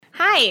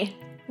Hi,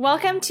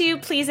 welcome to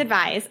Please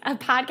Advise, a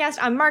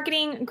podcast on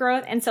marketing,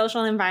 growth, and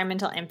social and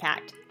environmental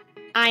impact.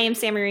 I am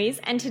Sammy Rees,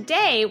 and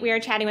today we are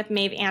chatting with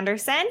Maeve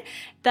Anderson,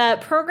 the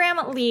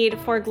program lead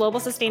for global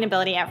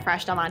sustainability at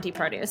Fresh Del Monte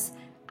Produce.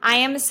 I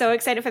am so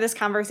excited for this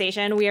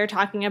conversation. We are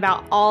talking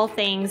about all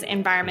things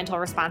environmental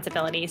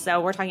responsibility.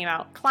 So we're talking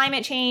about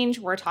climate change,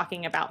 we're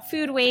talking about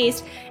food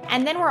waste,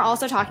 and then we're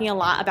also talking a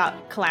lot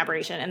about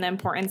collaboration and the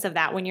importance of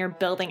that when you're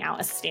building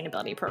out a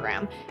sustainability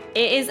program.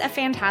 It is a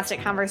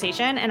fantastic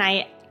conversation, and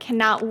I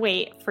cannot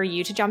wait for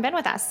you to jump in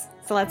with us.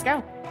 So let's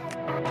go.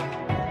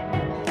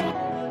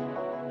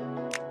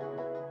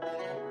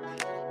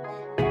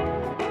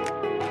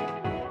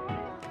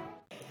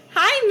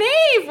 Hi,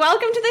 Maeve.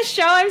 Welcome to the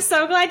show. I'm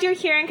so glad you're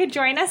here and could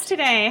join us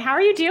today. How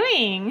are you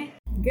doing?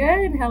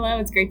 Good. Hello.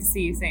 It's great to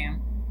see you,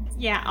 Sam.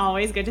 Yeah,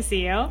 always good to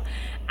see you.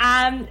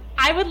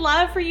 I would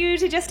love for you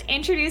to just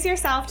introduce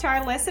yourself to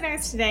our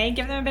listeners today.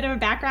 Give them a bit of a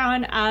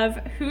background of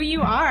who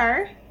you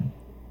are.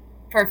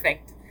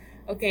 Perfect.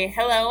 Okay.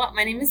 Hello.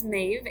 My name is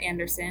Maeve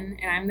Anderson,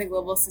 and I'm the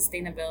Global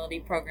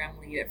Sustainability Program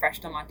Lead at Fresh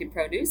Del Monte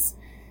Produce.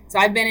 So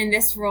I've been in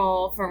this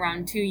role for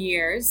around 2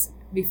 years.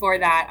 Before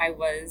that, I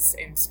was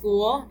in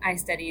school. I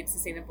studied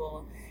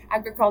sustainable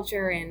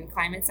agriculture and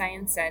climate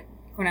science at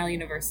Cornell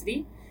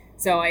University.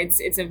 So it's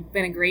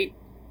been a great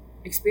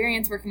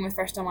experience working with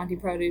Fresh Del Monte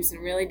Produce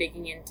and really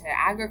digging into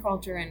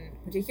agriculture in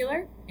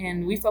particular.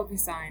 And we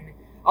focus on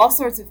all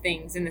sorts of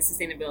things in the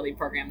sustainability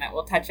program that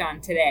we'll touch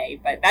on today.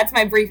 But that's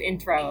my brief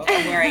intro of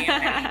where I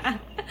am now.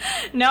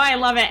 No, I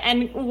love it.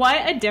 And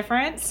what a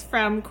difference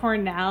from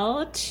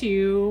Cornell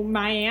to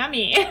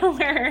Miami,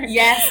 where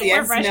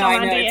Fresh Del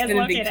Monte it's been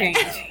located. A big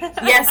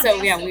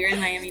change. We're in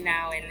Miami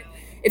now, and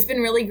it's been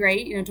really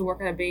great, to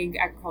work at a big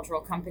agricultural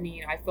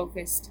company. I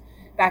focused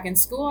back in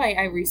school.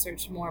 I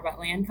researched more about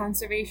land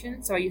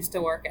conservation, so I used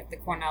to work at the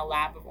Cornell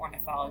Lab of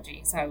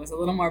Ornithology. So I was a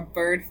little more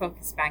bird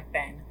focused back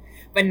then.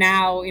 But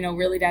now,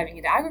 really diving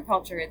into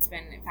agriculture, it's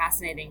been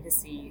fascinating to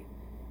see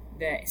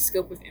the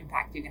scope of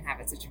impact you can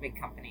have at such a big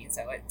company.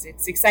 So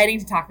it's exciting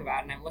to talk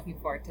about, and I'm looking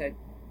forward to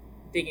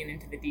digging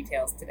into the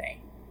details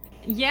today.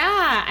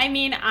 Yeah, I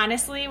mean,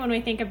 honestly, when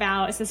we think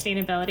about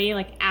sustainability,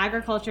 like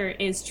agriculture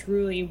is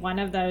truly one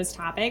of those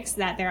topics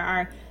that there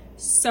are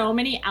so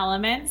many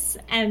elements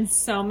and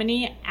so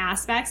many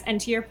aspects, and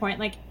to your point,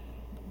 like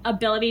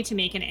ability to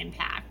make an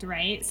impact,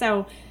 right?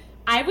 So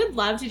I would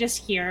love to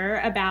just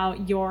hear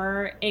about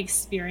your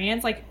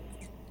experience, like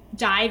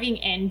diving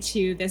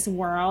into this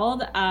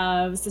world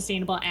of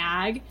sustainable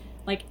ag.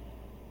 Like,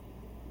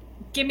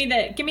 give me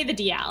the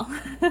DL.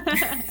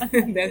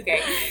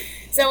 Okay.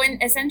 So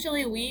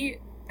essentially, we,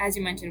 as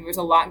you mentioned, there's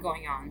a lot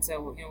going on. So,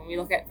 when we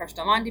look at Fresh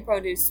Del Monte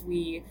Produce,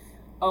 we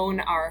own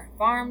our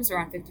farms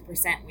around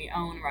 50%. We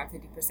own around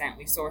 50%.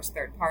 We source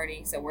third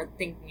party. So we're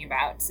thinking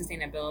about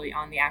sustainability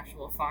on the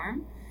actual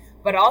farm.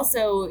 But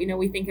also,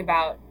 we think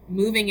about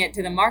moving it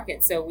to the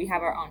market. So we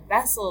have our own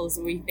vessels.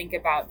 We think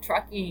about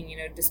trucking,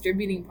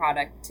 distributing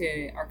product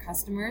to our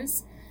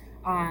customers.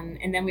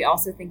 And then we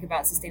also think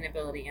about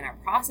sustainability in our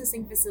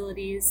processing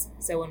facilities.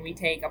 So when we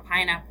take a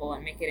pineapple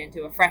and make it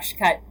into a fresh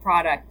cut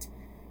product,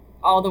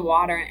 all the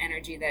water and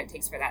energy that it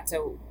takes for that.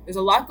 So there's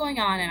a lot going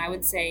on. And I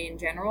would say in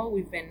general,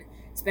 we've been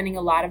spending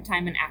a lot of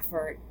time and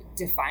effort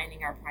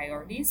defining our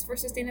priorities for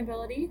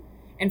sustainability.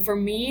 And for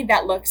me,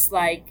 that looks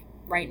like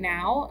right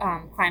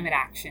now, climate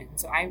action.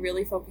 So I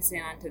really focus in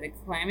onto the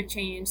climate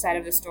change side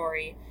of the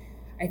story.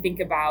 I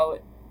think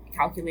about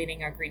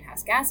calculating our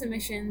greenhouse gas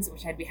emissions,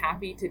 which I'd be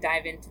happy to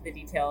dive into the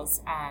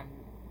details.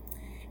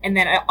 And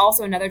then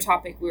also another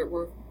topic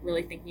we're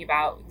really thinking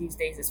about these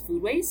days is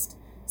food waste.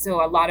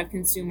 So a lot of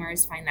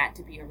consumers find that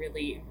to be a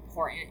really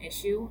important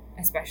issue,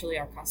 especially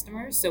our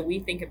customers. So we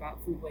think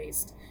about food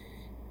waste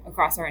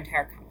across our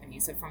entire company.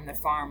 So from the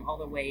farm all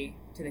the way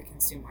to the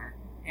consumer.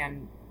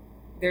 And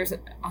there's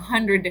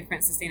 100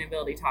 different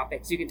sustainability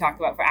topics you could talk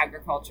about for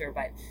agriculture,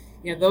 but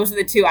those are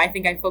the two I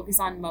think I focus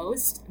on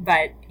most.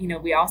 But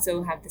we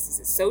also have this as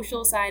a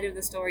social side of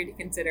the story to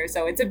consider.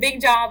 So it's a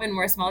big job, and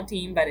we're a small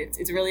team, but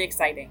it's really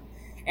exciting,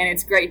 and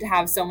it's great to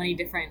have so many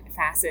different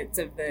facets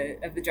of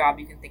the job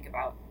you can think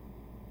about.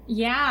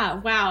 Yeah.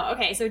 Wow.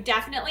 Okay. So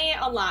definitely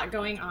a lot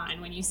going on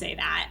when you say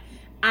that.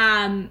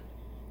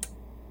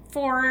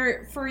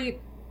 For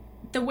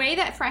the way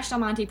that Fresh Del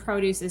Monte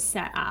Produce is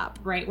set up,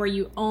 right, where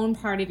you own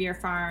part of your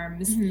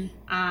farms,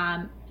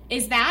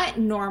 is that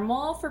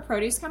normal for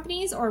produce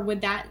companies, or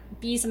would that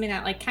be something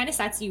that like kind of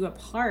sets you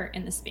apart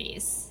in the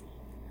space?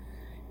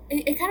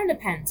 It kind of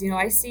depends.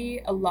 I see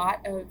a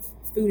lot of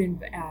food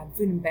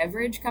and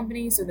beverage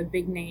companies, so the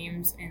big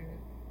names in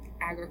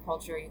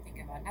agriculture. You think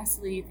about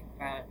Nestle, you think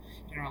about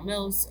General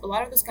Mills. A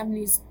lot of those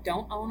companies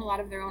don't own a lot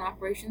of their own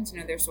operations.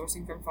 They're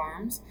sourcing from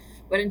farms.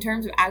 But in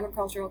terms of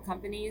agricultural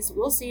companies,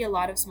 we'll see a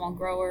lot of small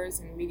growers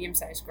and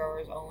medium-sized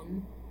growers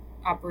own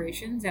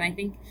operations. And I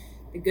think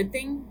the good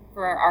thing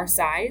for our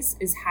size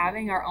is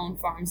having our own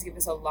farms give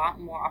us a lot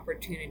more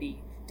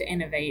opportunity to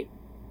innovate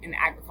in the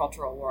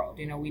agricultural world.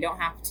 We don't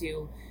have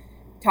to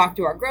talk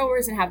to our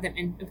growers and have them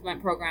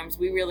implement programs.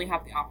 We really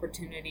have the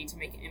opportunity to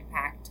make an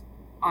impact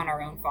on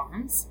our own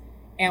farms.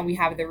 And we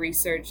have the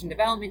research and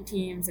development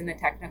teams and the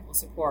technical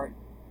support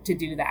to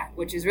do that,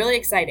 which is really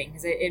exciting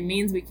because it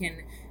means we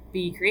can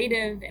be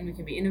creative and we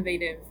can be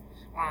innovative,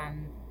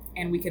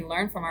 and we can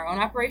learn from our own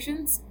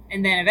operations,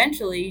 and then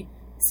eventually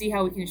see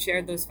how we can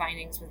share those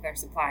findings with our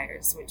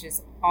suppliers, which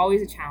is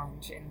always a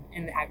challenge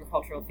in the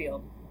agricultural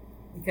field,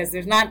 because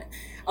there's not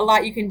a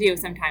lot you can do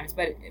sometimes,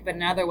 but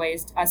in other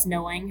ways, us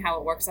knowing how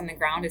it works on the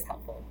ground is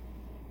helpful.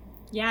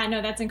 Yeah,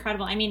 no, that's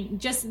incredible. I mean,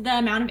 just the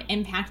amount of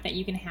impact that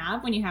you can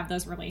have when you have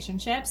those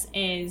relationships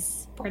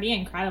is pretty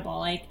incredible.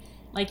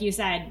 Like you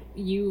said,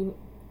 you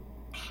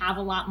have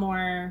a lot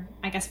more,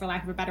 I guess for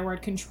lack of a better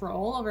word,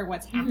 control over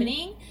what's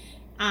happening.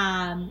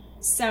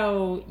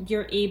 So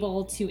you're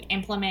able to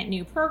implement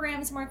new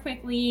programs more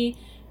quickly,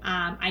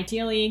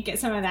 ideally get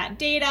some of that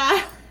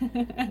data.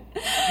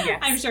 Yes.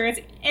 I'm sure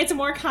it's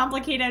more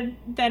complicated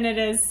than it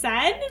is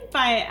said,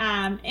 but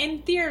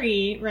in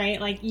theory,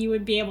 right, like you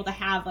would be able to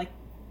have like,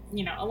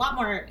 you know, a lot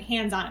more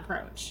hands-on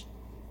approach.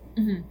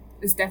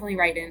 It's definitely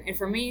right. And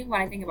for me, when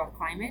I think about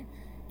climate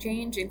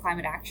change and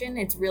climate action,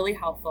 it's really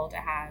helpful to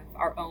have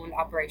our own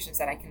operations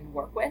that I can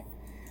work with,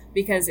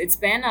 because it's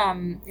been,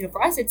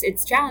 for us,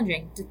 it's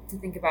challenging to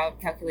think about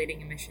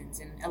calculating emissions.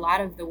 And a lot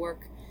of the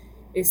work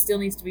still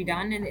needs to be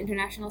done in the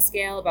international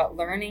scale about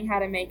learning how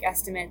to make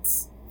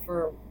estimates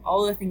for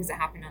all the things that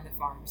happen on the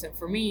farm. So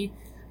for me,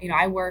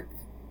 I work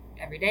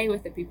every day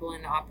with the people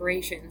in the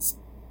operations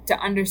to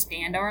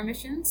understand our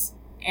emissions.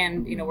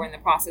 And, we're in the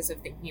process of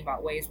thinking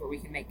about ways where we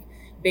can make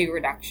big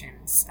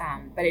reductions.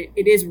 But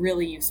it is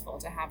really useful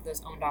to have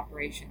those owned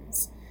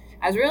operations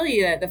as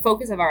really the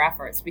focus of our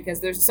efforts,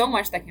 because there's so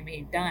much that can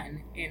be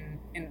done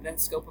in the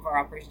scope of our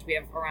operations. We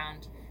have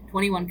around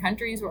 21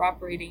 countries we're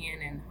operating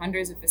in and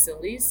hundreds of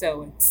facilities.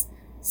 So it's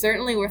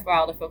certainly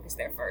worthwhile to focus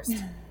there first.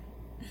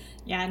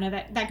 Yeah, no,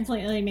 that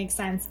completely makes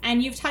sense.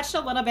 And you've touched a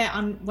little bit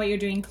on what you're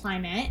doing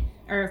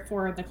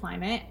for the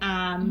climate.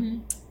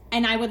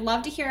 And I would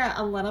love to hear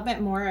a little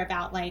bit more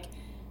about like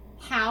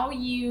how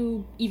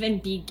you even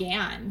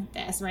began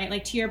this, right?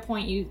 Like to your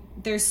point,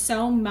 there's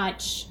so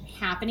much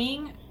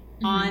happening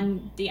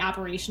on the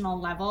operational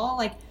level.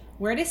 Like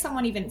where does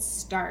someone even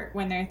start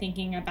when they're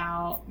thinking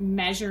about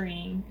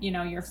measuring,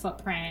 your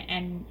footprint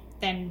and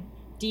then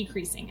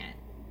decreasing it?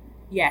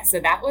 Yeah, so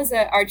that was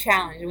our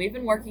challenge. And we've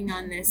been working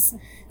on this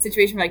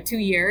situation for like 2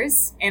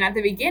 years. And at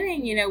the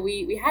beginning,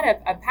 we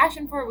had a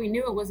passion for it. We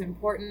knew it was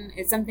important.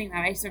 It's something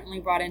that I certainly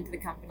brought into the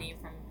company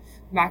from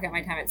back at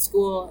my time at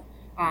school.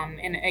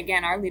 And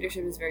again, our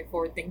leadership is very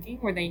forward thinking,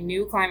 where they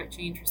knew climate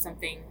change was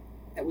something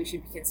that we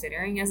should be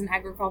considering as an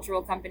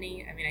agricultural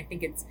company. I mean, I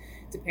think it's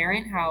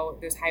apparent how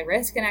there's high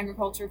risk in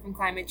agriculture from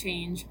climate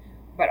change,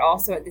 but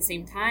also at the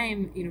same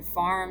time,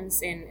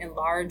 farms and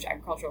large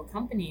agricultural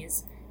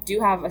companies do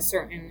have a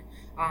certain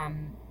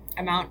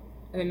amount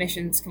of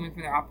emissions coming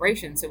from their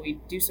operations. So we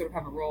do sort of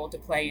have a role to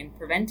play in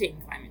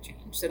preventing climate change.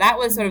 So that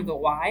was sort of the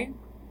why.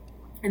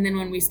 And then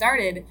when we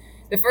started,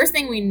 the first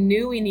thing we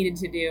knew we needed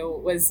to do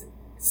was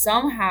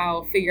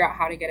somehow figure out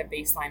how to get a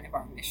baseline of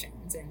our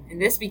emissions.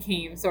 And this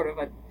became sort of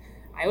a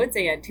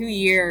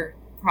 2-year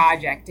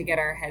project to get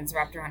our heads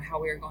wrapped around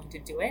how we were going to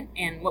do it.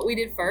 And what we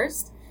did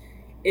first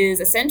is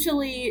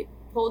essentially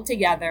pulled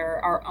together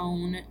our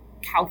own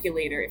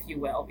calculator, if you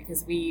will,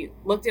 because we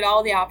looked at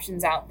all the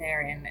options out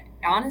there, and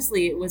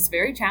honestly it was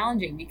very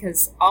challenging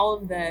because all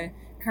of the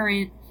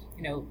current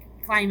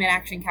climate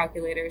action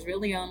calculators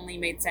really only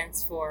made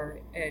sense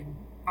for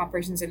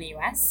operations in the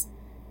US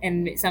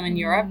and some in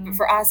Europe. But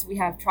for us, we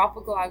have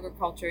tropical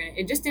agriculture and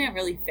it just didn't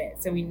really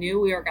fit, so we knew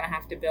we were going to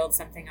have to build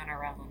something on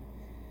our own.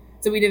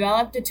 So we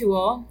developed a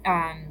tool,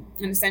 and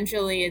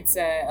essentially it's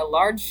a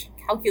large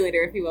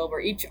calculator, if you will, where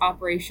each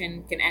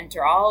operation can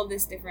enter all of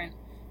this different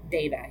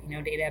data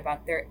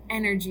about their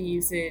energy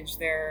usage,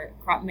 their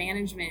crop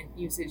management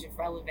usage if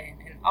relevant,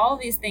 and all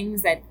these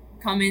things that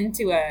come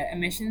into a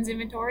emissions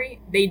inventory,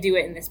 they do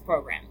it in this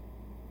program.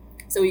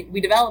 So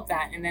we developed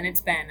that, and then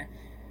it's been,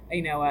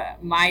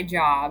 my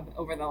job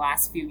over the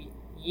last few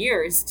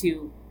years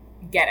to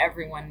get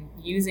everyone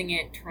using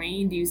it,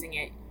 trained using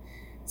it.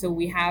 So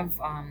we have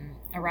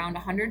around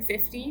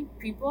 150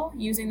 people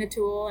using the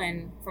tool,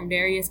 and from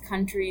various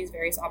countries,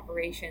 various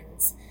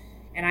operations.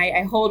 And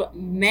I hold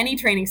many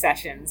training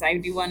sessions. I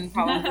do one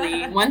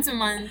probably once a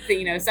month.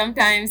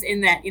 Sometimes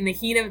in the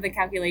heat of the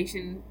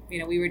calculation,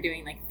 we were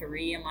doing like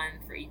 3 a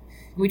month for each.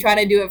 We try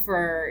to do it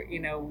for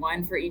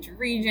one for each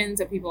region,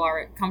 so people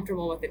are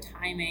comfortable with the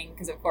timing.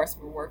 Because of course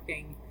we're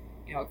working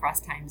across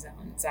time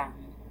zones.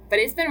 But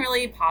it's been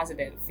really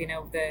positive.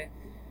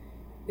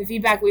 The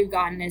feedback we've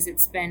gotten is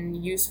it's been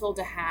useful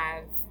to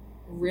have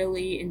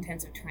really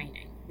intensive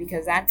training,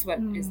 because that's what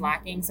is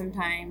lacking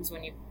sometimes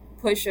when you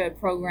push a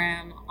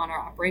program on our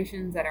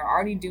operations that are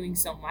already doing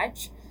so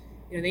much.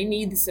 They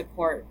need the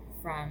support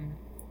from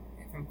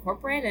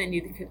corporate, and they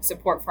need the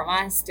support from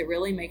us to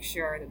really make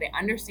sure that they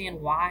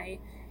understand why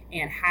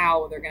and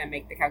how they're going to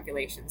make the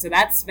calculation. So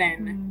that's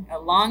been a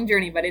long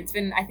journey, but it's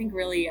been, I think,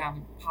 really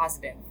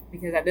positive,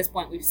 because at this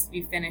point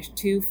we've finished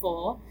 2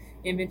 full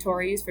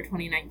inventories for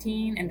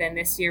 2019, and then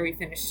this year we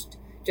finished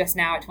just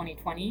now at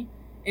 2020.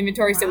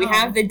 inventory. Wow. So we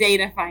have the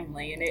data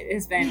finally, and it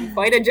has been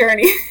quite a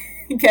journey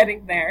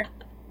getting there.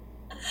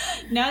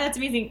 No, that's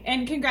amazing.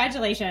 And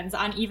congratulations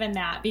on even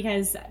that,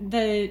 because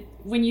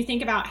when you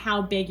think about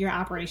how big your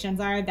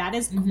operations are, that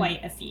is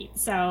quite a feat.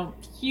 So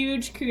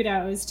huge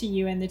kudos to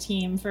you and the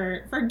team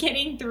for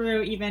getting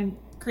through even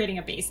creating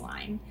a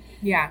baseline.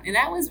 Yeah, and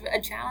that was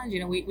a challenge.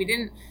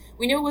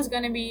 We knew it was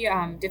going to be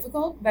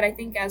difficult, but I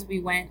think as we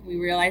went, we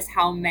realized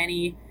how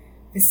many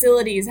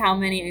facilities, how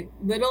many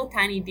little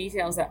tiny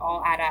details that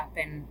all add up.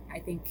 And I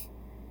think,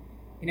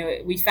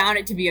 we found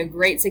it to be a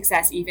great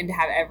success even to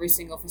have every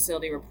single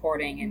facility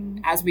reporting.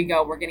 And as we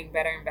go, we're getting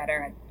better and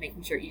better at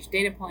making sure each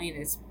data point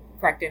is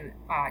correct and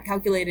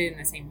calculated in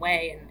the same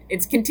way. And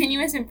it's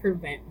continuous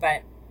improvement,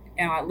 but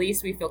at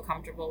least we feel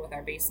comfortable with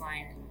our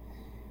baseline.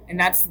 And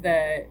that's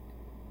the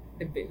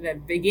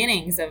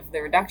beginnings of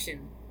the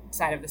reduction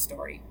side of the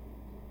story.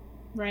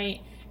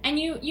 Right. And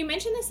you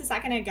mentioned this a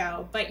second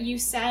ago, but you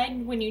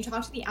said when you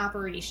talk to the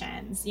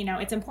operations,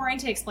 it's important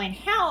to explain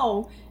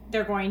how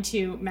they're going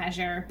to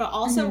measure, but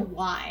also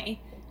why.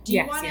 Do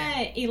you want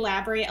to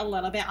elaborate a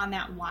little bit on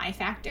that why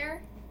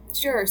factor?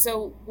 Sure.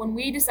 So when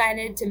we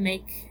decided to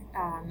make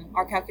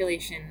our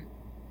calculation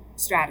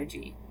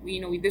strategy,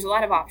 there's a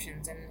lot of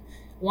options. And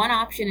one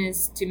option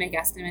is to make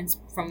estimates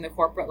from the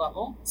corporate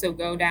level. So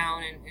go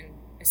down and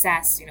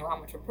assess, how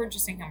much we're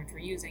purchasing, how much we're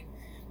using.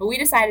 But we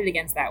decided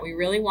against that. We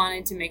really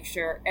wanted to make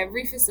sure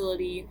every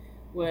facility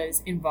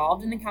was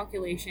involved in the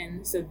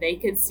calculation so they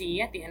could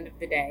see at the end of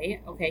the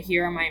day, okay,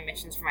 here are my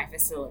emissions for my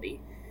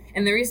facility.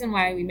 And the reason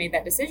why we made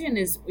that decision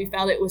is we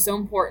felt it was so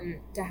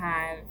important to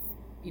have,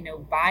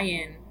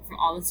 buy-in from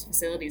all these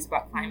facilities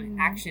about climate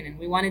action. And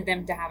we wanted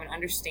them to have an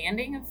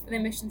understanding of the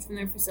emissions from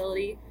their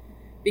facility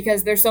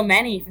because there's so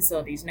many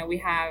facilities. We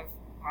have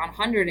around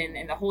 100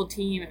 and the whole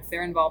team, if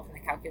they're involved in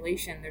the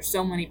calculation, there's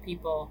so many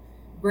people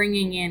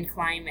bringing in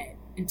climate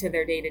into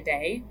their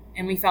day-to-day.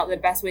 And we felt the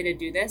best way to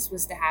do this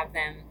was to have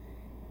them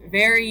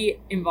very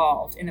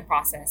involved in the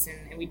process.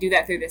 And we do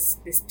that through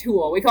this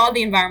tool. We call it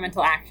the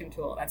Environmental Action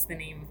Tool. That's the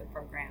name of the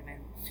program. And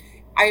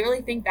I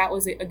really think that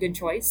was a good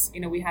choice.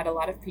 We had a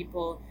lot of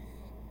people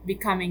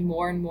becoming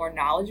more and more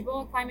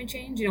knowledgeable of climate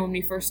change. When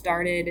we first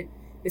started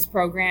this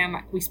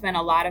program, we spent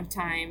a lot of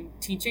time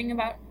teaching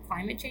about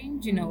climate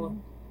change,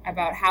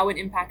 about how it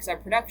impacts our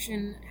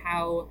production,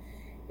 how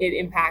it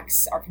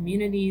impacts our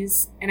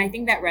communities. And I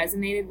think that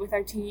resonated with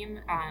our team.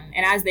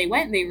 And as they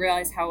went, they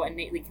realized how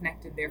innately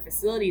connected their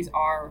facilities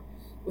are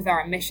with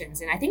our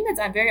emissions. And I think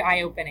that's very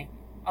eye-opening.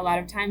 A lot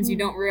of times you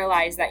don't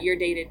realize that your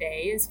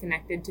day-to-day is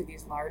connected to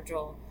these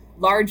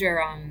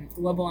larger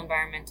global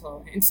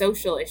environmental and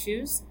social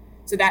issues.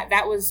 So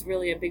that was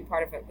really a big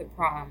part of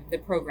the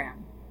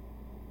program.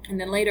 And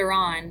then later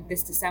on,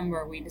 this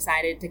December, we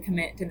decided to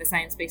commit to the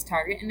Science-Based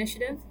Target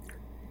Initiative.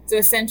 So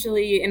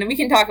essentially, and we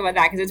can talk about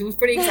that because it was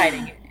pretty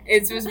exciting.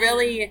 It was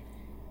really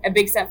a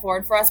big step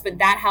forward for us, but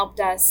that helped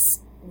us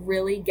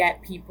really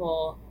get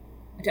people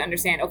to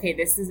understand, okay,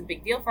 this is a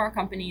big deal for our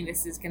company.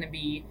 This is going to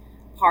be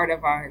part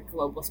of our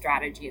global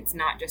strategy. It's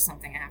not just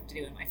something I have to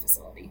do in my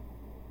facility.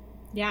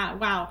 Yeah,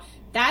 wow.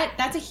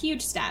 That's a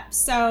huge step.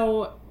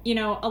 So,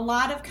 a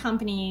lot of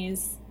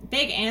companies,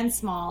 big and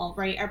small,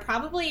 right, are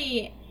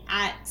probably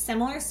at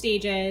similar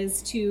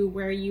stages to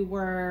where you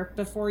were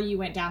before you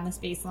went down this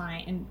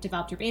baseline and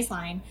developed your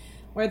baseline,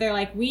 where they're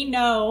like, we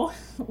know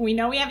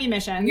we have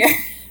emissions. Yeah.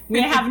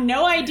 We have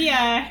no idea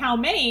how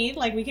many,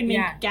 we can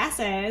make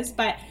guesses,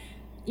 but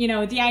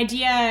the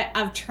idea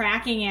of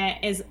tracking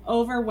it is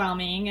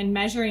overwhelming and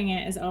measuring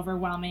it is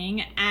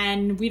overwhelming,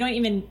 and we don't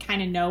even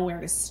kind of know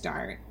where to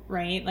start,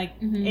 right?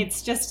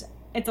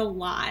 It's a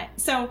lot.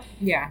 So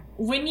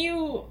when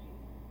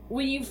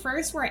you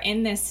first were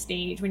in this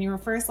stage, when you were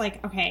first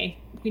okay,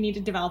 we need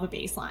to develop a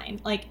baseline,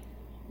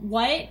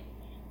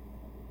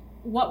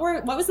 what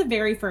was the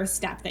very first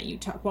step that you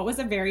took? What was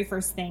the very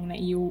first thing that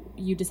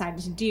you decided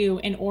to do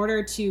in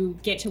order to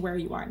get to where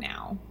you are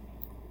now?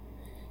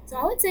 So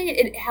I would say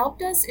it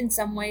helped us in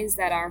some ways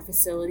that our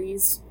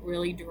facilities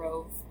really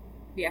drove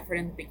the effort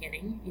in the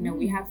beginning.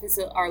 We have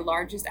our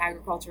largest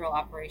agricultural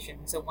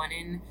operation. So one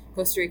in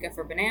Costa Rica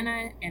for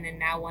banana, and then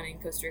now one in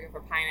Costa Rica for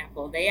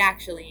pineapple. They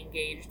actually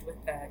engaged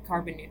with the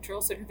carbon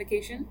neutral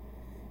certification.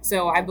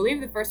 So I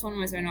believe the first one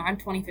was around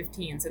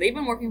 2015. So they've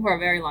been working for a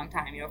very long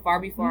time, far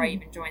before I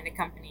even joined the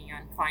company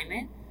on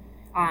climate.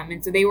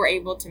 And so they were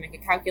able to make a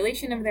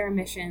calculation of their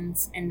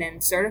emissions and then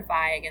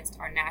certify against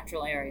our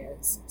natural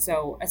areas.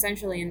 So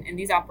essentially in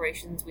these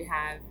operations, we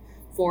have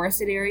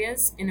forested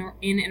areas in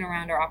and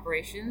around our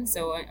operations.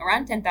 So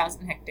around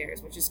 10,000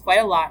 hectares, which is quite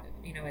a lot.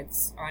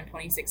 It's around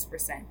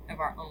 26%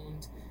 of our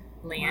owned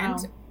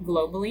land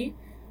globally,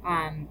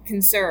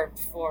 conserved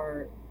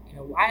for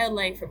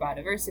wildlife, for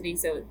biodiversity.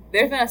 So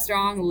there's been a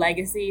strong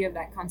legacy of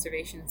that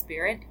conservation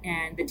spirit.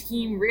 And the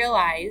team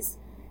realized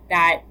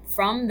that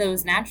from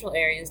those natural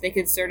areas, they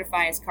could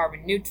certify as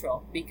carbon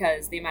neutral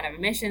because the amount of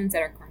emissions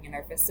that are occurring in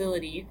their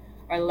facility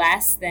are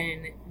less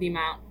than the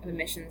amount of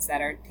emissions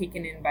that are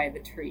taken in by the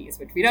trees,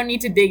 which we don't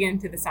need to dig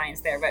into the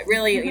science there, but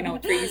really,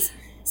 trees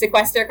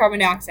sequester carbon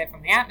dioxide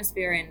from the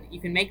atmosphere, and you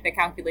can make the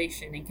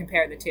calculation and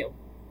compare the two.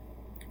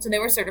 So they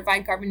were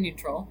certified carbon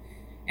neutral.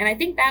 And I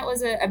think that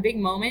was a big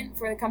moment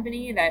for the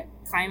company, that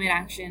climate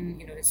action,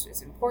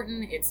 is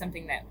important. It's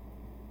something that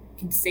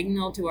can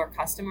signal to our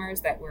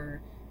customers that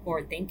we're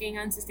forward thinking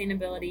on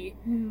sustainability.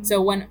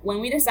 So when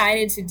we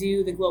decided to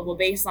do the global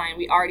baseline,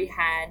 we already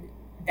had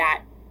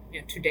that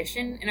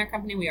tradition in our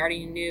company. We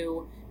already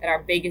knew that our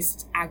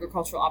biggest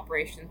agricultural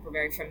operations were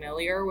very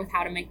familiar with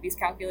how to make these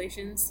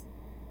calculations.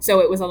 So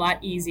it was a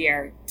lot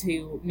easier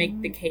to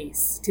make the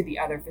case to the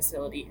other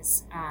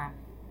facilities.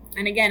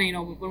 And again,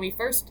 when we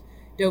first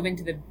dove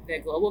into the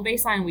global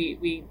baseline,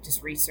 we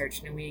just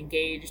researched and we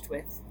engaged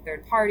with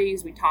third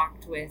parties. We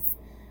talked with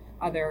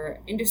other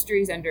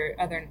industries,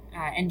 other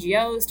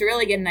NGOs, to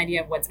really get an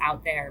idea of what's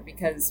out there,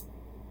 because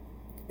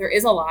there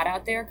is a lot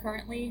out there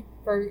currently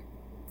for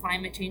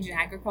climate change in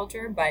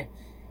agriculture, but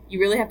you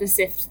really have to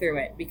sift through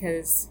it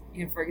because,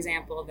 for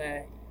example,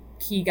 the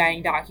key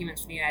guiding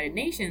documents from the United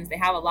Nations, they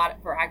have a lot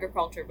for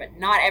agriculture, but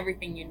not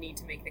everything you need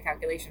to make the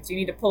calculations. So you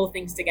need to pull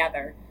things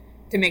together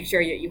to make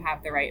sure that you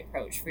have the right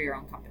approach for your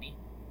own company.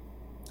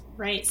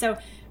 Right. So,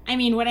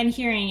 what I'm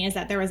hearing is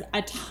that there was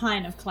a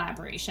ton of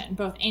collaboration,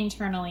 both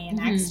internally and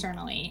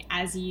externally,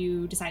 as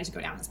you decided to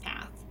go down this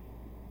path.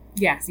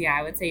 Yes. Yeah,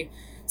 I would say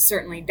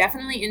certainly,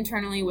 definitely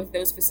internally with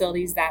those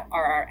facilities that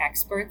are our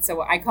experts.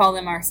 So I call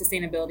them our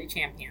sustainability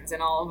champions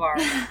in all of our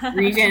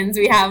regions.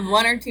 We have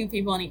 1 or 2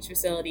 people in each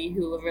facility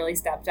who have really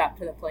stepped up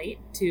to the plate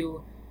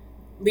to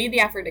lead the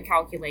effort to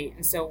calculate.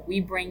 And so we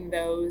bring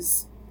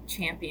those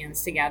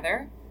champions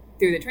together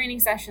through the training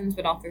sessions,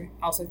 but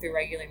also through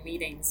regular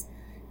meetings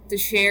to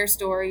share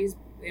stories,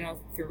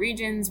 through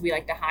regions. We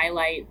like to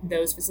highlight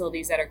those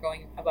facilities that are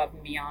going above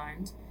and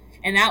beyond.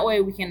 And that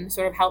way we can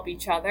sort of help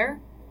each other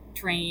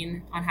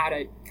train on how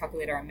to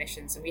calculate our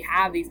emissions. So we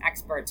have these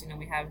experts,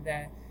 we have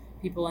the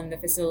people in the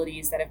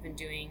facilities that have been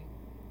doing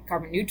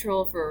carbon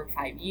neutral for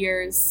 5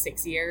 years,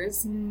 6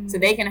 years. So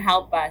they can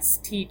help us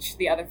teach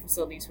the other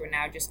facilities who are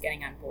now just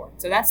getting on board.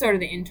 So that's sort of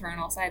the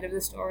internal side of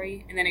the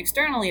story. And then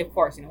externally, of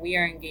course, we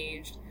are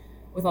engaged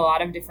with a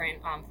lot of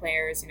different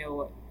players. We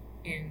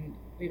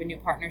have a new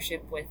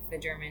partnership with the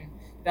German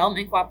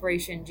Development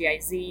Cooperation,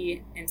 GIZ,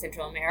 in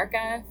Central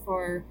America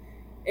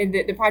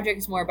the project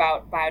is more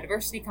about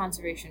biodiversity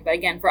conservation. But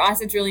again, for us,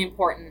 it's really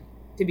important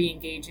to be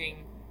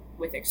engaging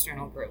with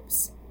external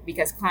groups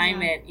because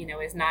climate,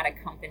 is not a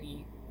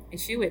company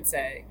issue. It's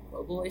a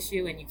global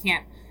issue, and you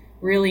can't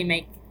really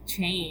make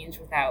change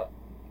without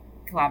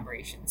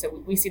collaboration.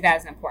 So we see that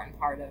as an important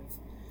part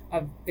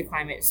of the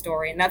climate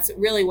story. And that's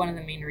really one of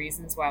the main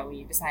reasons why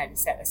we decided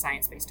to set a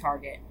science-based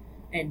target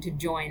and to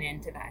join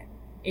into that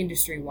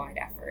industry-wide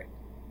effort.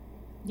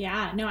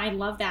 Yeah, no, I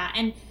love that.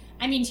 And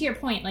to your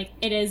point,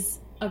 it is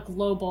a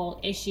global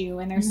issue,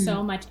 and there's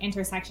so much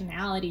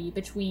intersectionality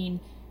between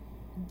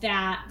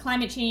that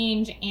climate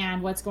change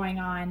and what's going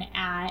on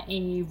at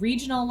a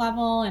regional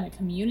level and a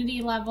community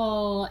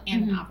level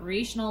and an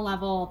operational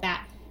level,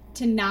 that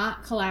to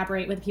not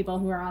collaborate with people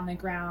who are on the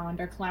ground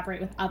or collaborate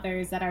with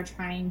others that are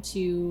trying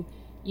to,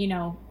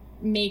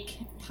 make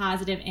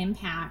positive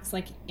impacts,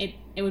 it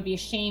would be a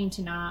shame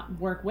to not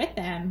work with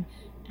them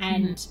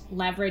and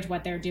leverage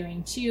what they're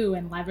doing too,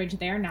 and leverage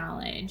their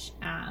knowledge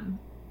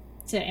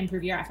to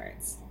improve your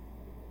efforts.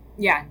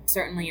 Yeah,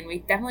 certainly. And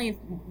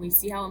we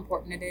see how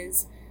important it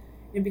is,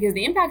 because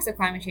the impacts of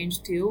climate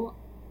change too,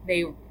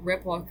 they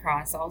ripple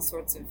across all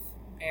sorts of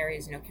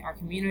areas, our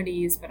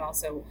communities, but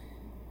also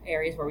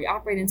areas where we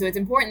operate. And so it's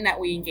important that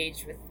we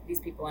engage with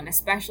these people. And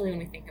especially when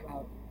we think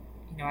about,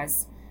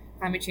 as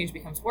climate change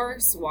becomes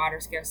worse,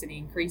 water scarcity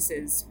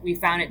increases, we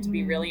found it to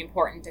be really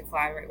important to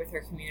collaborate with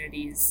our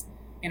communities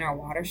in our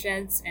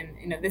watersheds.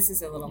 And, this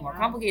is a little more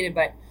complicated,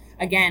 but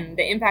again,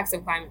 the impacts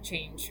of climate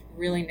change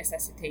really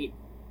necessitate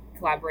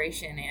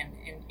collaboration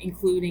and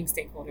including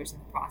stakeholders in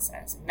the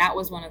process. And that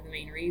was one of the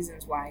main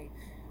reasons why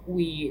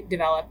we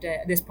developed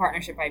this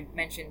partnership I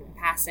mentioned in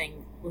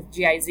passing with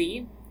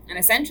GIZ. And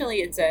essentially,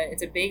 it's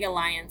a big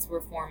alliance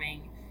we're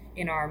forming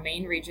in our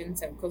main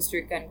regions of Costa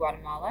Rica and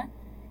Guatemala.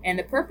 And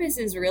the purpose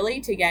is really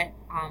to get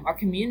our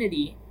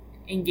community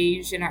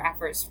engaged in our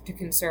efforts to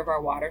conserve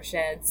our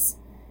watersheds,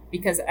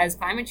 because as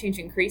climate change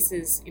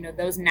increases,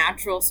 those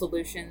natural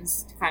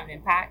solutions to climate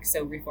impacts,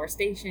 so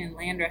reforestation,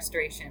 land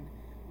restoration,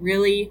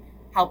 really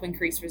help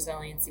increase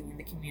resiliency in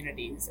the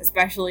communities,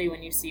 especially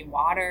when you see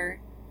water,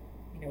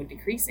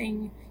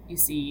 decreasing, you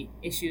see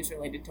issues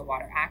related to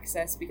water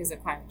access because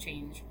of climate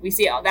change. We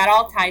see that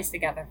all ties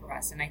together for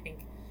us. And I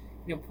think,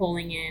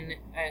 pulling in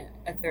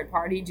a third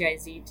party,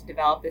 GIZ, to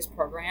develop this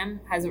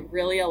program has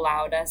really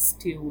allowed us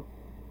to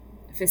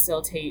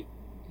facilitate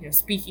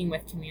speaking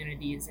with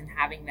communities and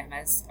having them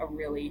as a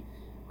really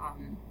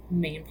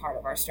main part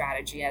of our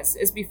strategy.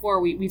 As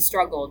before, we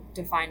struggled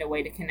to find a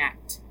way to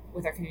connect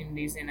with our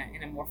communities in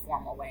a more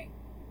formal way.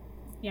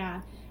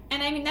 Yeah.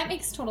 And that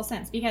makes total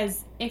sense,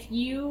 because if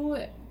you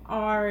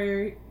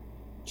are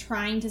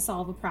trying to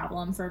solve a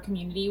problem for a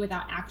community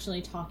without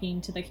actually talking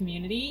to the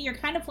community, you're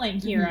kind of playing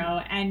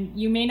hero, and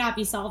you may not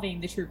be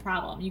solving the true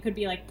problem. You could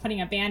be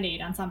putting a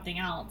Band-Aid on something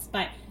else,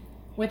 but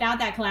without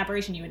that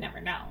collaboration, you would never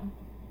know.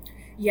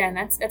 Yeah, and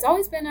that's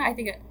always been, I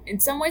think, in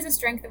some ways a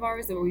strength of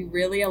ours, that we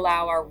really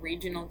allow our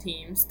regional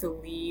teams to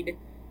lead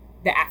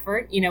the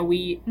effort.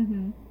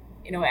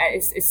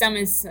 It's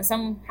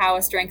somehow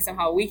a strength,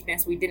 somehow a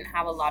weakness. We didn't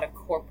have a lot of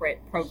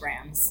corporate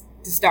programs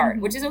to start,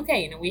 which is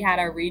okay. We had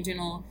our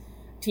regional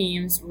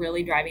teams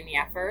really driving the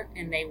effort,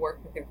 and they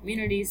worked with their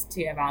communities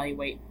to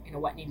evaluate,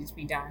 what needed to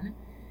be done.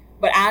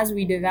 But as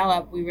we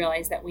develop, we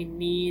realized that we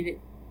need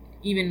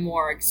even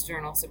more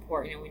external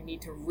support. We need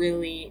to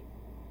really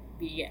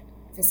be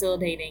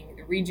facilitating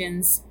the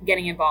regions,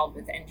 getting involved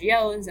with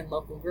NGOs and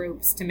local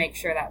groups to make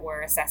sure that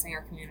we're assessing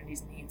our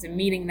community's needs and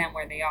meeting them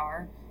where they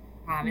are.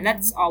 And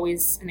that's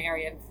always an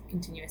area of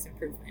continuous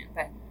improvement.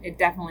 But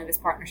this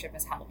partnership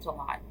has helped a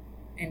lot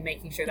in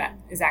making sure that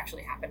is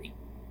actually happening.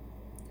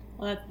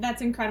 Well,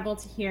 that's incredible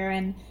to hear,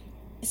 and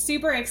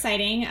super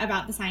exciting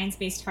about the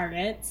science-based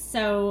targets.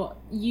 So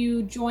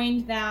you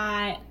joined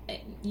that,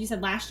 you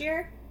said last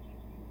year?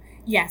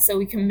 Yeah, so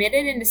we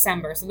committed in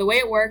December. So the way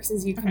it works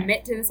is you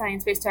commit to the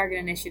Science-Based Target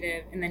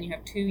Initiative, and then you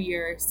have 2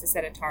 years to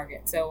set a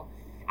target. So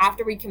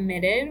after we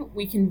committed,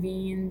 we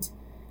convened,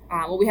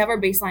 we have our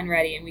baseline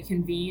ready, and we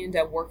convened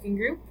a working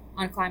group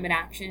on climate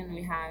action.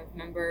 We have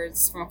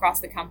members from across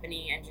the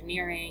company,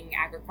 engineering,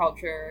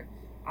 agriculture,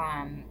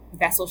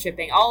 vessel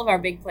shipping, all of our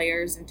big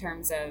players in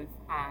terms of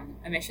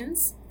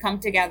emissions come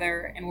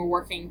together, and we're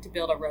working to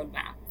build a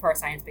roadmap for our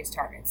science-based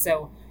targets.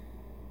 So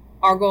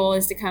our goal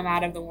is to come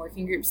out of the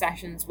working group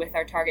sessions with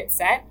our target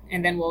set,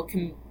 and then we'll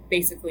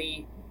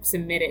basically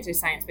submit it to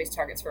science-based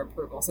targets for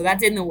approval. So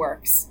that's in the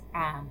works,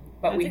 but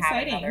that's we have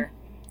exciting. Another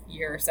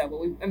year or so.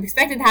 But I'm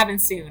expected to happen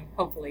soon,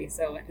 hopefully.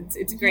 So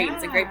it's great. Yeah.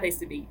 It's a great place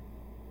to be.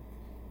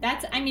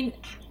 That's,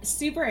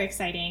 super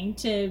exciting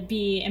to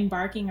be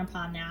embarking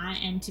upon that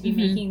and to be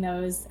making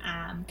those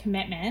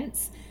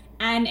commitments,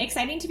 and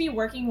exciting to be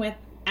working with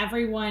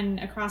everyone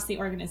across the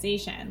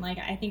organization. Like,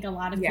 I think a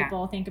lot of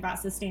people think about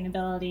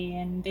sustainability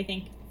and they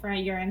think, for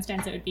your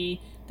instance, it would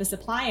be the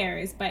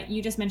suppliers, but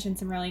you just mentioned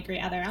some really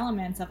great other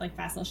elements of like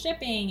vessel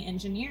shipping,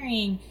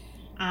 engineering.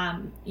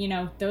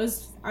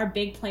 Those are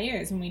big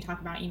players when we talk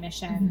about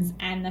emissions,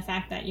 and the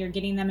fact that you're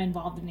getting them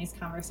involved in these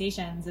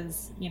conversations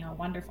is,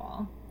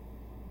 wonderful.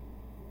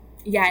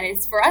 Yeah,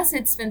 and for us,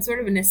 it's been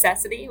sort of a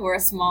necessity. We're a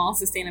small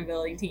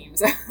sustainability team,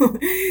 so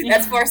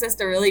that's forced us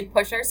to really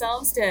push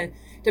ourselves to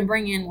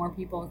bring in more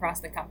people across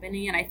the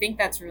company. And I think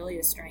that's really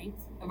a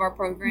strength of our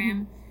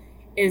program,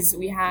 is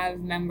we have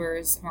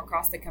members from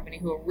across the company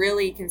who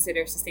really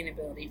consider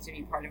sustainability to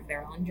be part of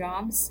their own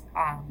jobs.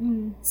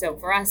 So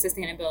for us,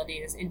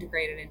 sustainability is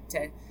integrated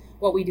into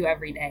what we do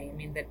every day.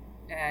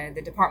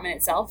 The department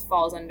itself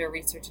falls under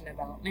research and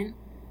development,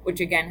 which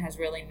again has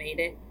really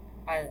made it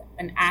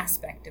an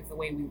aspect of the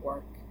way we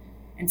work.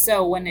 And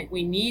so when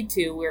we need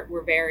to,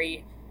 we're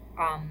very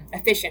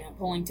efficient at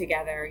pulling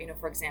together,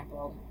 for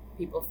example,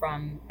 people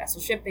from vessel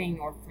shipping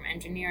or from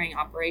engineering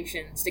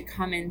operations to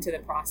come into the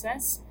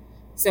process.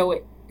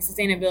 So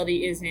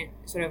sustainability isn't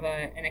sort of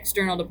an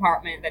external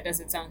department that does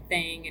its own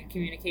thing and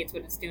communicates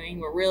what it's doing.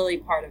 We're really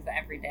part of the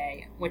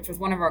everyday, which was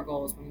one of our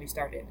goals when we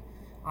started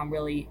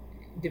really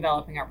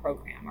developing our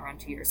program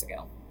around 2 years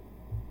ago.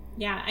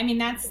 Yeah,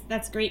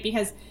 that's great,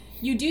 because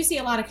you do see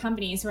a lot of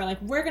companies who are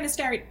like, we're going to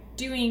start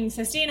doing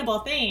sustainable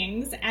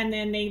things, and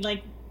then they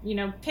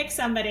pick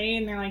somebody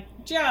and they're like,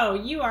 Joe,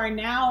 you are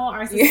now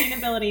our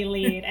sustainability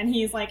lead, and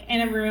he's like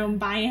in a room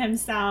by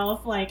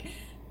himself, like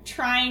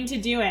trying to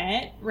do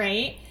it,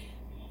 right?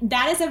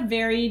 That is a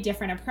very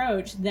different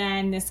approach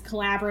than this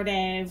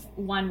collaborative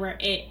one where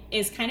it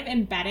is kind of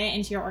embedded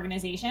into your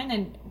organization.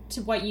 And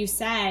to what you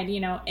said,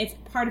 it's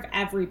part of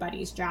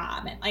everybody's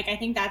job. And I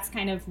think that's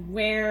kind of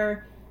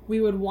where we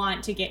would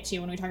want to get to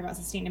when we talk about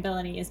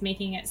sustainability, is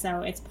making it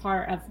so it's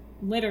part of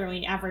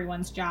literally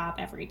everyone's job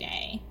every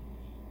day.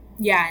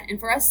 Yeah, and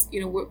for us,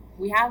 we've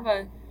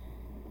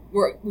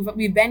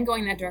been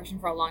going that direction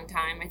for a long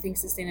time. I think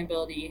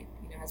sustainability,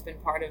 has been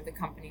part of the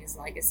company's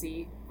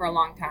legacy for a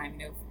long time.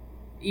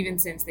 Even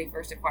since they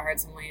first acquired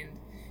some land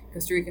in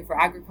Costa Rica for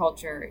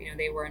agriculture,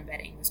 they were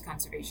embedding those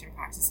conservation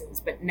practices.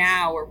 But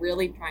now we're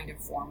really trying to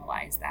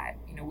formalize that.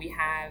 We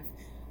have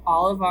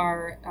all of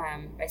our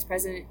vice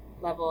president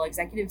level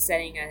executives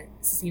setting a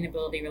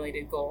sustainability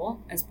related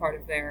goal as part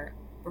of their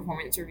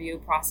performance review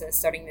process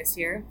starting this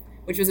year,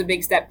 which was a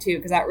big step too,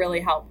 because that really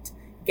helped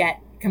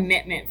get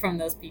commitment from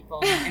those people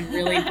and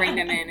really bring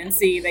them in and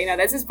see they know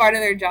this is part of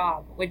their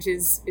job, which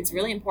is, it's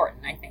really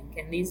important, I think.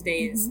 And these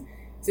days,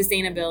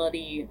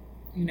 sustainability,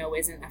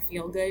 isn't a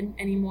feel good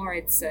anymore.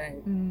 It's a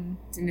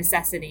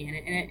necessity,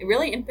 and it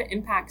really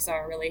impacts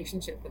our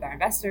relationship with our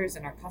investors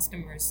and our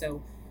customers.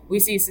 So we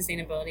see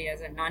sustainability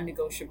as a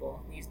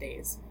non-negotiable these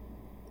days.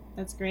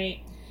 That's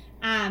great.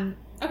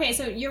 Okay,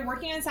 so you're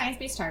working on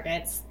science-based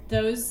targets.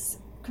 Those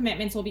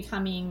commitments will be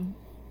coming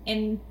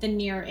in the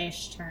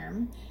near-ish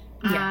term.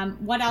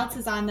 What else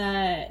is on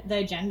the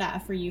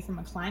agenda for you from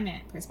a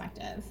climate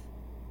perspective?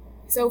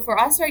 So for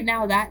us right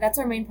now, that's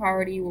our main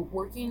priority. We're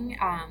working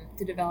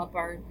to develop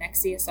our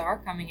next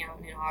CSR coming out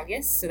in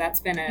August. So that's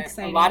been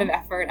a lot of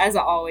effort, as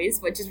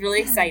always, which is really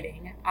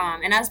exciting.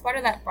 And as part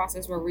of that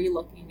process, we're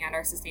re-looking at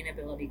our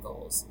sustainability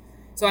goals.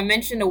 So I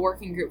mentioned a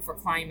working group for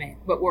climate,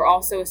 but we're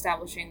also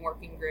establishing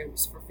working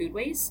groups for food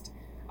waste,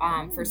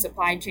 for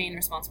supply chain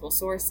responsible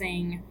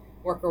sourcing,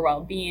 worker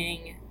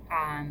well-being,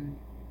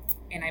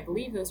 and I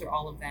believe those are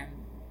all of them.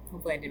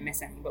 Hopefully I didn't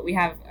miss any, but we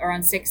have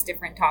around 6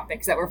 different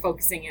topics that we're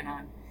focusing in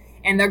on.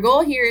 And their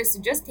goal here is to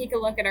just take a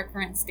look at our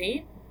current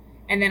state.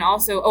 And then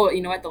also, oh,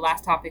 you know what? The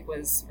last topic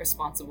was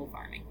responsible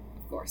farming,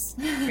 of course.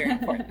 Very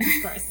important.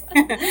 Of course.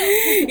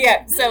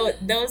 Yeah. So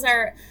those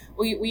are,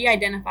 we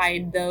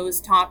identified those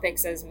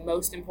topics as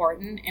most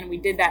important. And we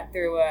did that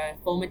through a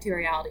full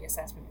materiality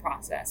assessment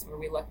process where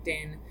we looked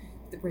in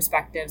the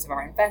perspectives of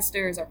our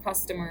investors, our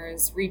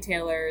customers,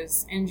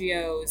 retailers,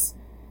 NGOs,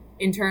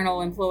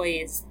 internal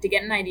employees to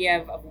get an idea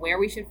of where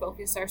we should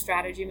focus our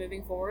strategy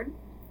moving forward.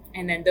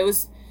 And then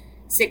those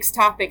 6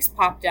 topics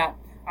popped up,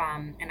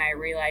 and I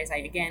realized I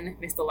again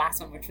missed the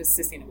last one, which was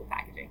sustainable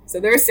packaging. So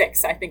there were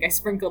 6. I think I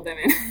sprinkled them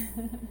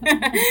in,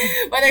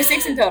 but there's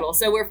 6 in total.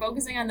 So we're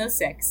focusing on those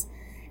 6,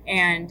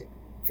 and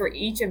for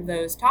each of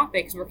those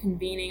topics, we're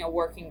convening a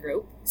working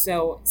group.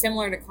 So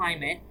similar to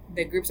climate,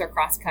 the groups are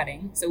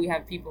cross-cutting. So we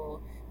have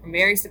people from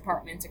various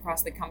departments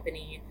across the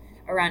company,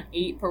 around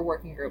 8 per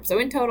working group. So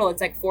in total,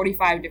 it's like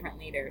 45 different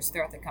leaders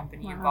throughout the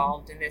company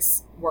involved in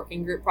this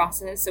working group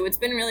process. So it's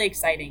been really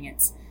exciting.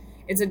 It's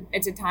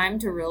a time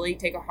to really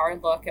take a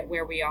hard look at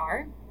where we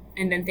are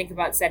and then think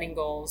about setting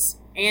goals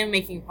and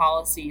making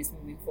policies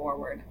moving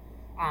forward.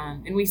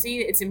 And we see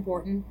it's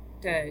important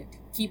to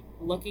keep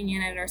looking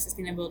in at our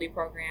sustainability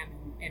program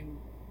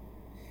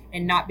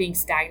and not being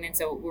stagnant.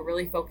 So we're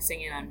really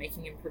focusing in on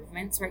making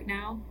improvements right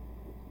now.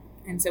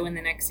 And so in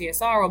the next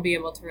CSR, we'll be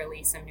able to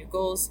release some new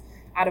goals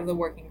out of the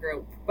working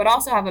group, but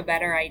also have a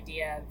better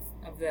idea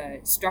of the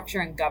structure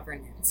and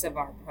governance of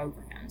our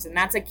programs. And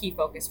that's a key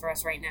focus for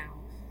us right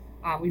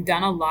now. We've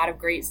done a lot of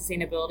great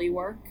sustainability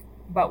work,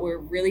 but we're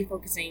really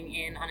focusing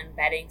in on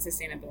embedding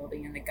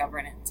sustainability in the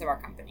governance of our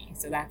company.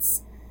 So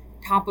that's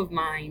top of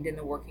mind in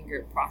the working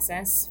group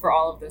process for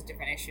all of those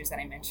different issues that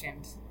I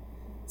mentioned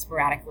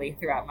sporadically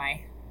throughout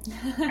my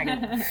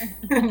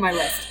my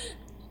list.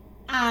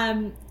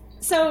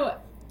 So,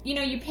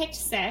 you picked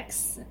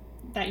 6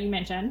 that you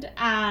mentioned.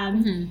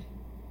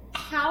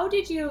 How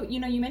did you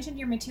mentioned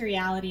your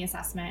materiality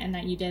assessment and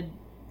that you did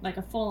like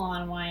a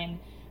full-on one.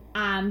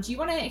 Do you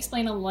want to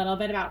explain a little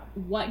bit about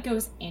what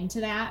goes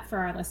into that for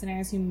our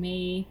listeners who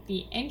may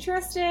be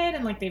interested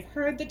and like they've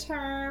heard the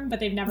term, but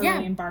they've never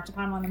really embarked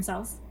upon one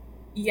themselves?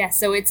 Yes,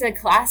 so it's a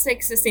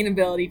classic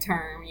sustainability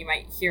term. You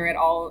might hear it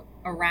all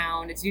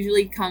around. It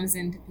usually comes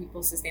into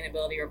people's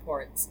sustainability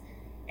reports.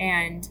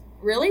 And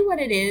really what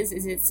it is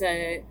it's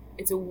a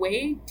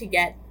way to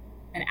get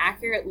an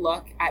accurate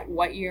look at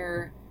what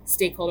your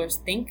stakeholders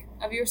think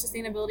of your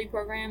sustainability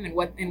program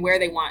and where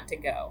they want to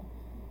go.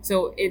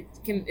 So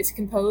it's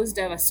composed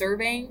of a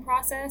surveying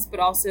process,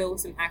 but also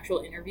some actual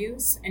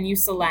interviews, and you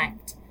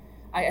select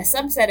a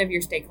subset of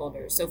your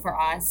stakeholders. So for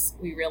us,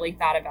 we really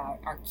thought about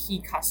our key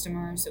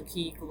customers, so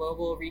key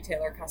global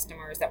retailer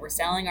customers that we're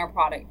selling our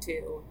product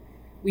to.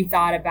 We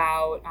thought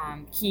about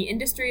key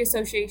industry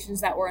associations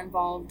that we're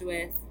involved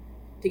with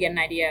to get an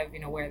idea of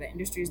where the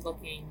industry is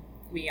looking.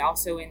 We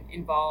also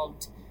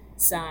involved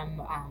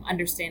some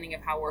understanding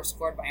of how we're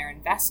scored by our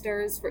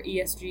investors for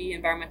ESG,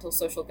 environmental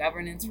social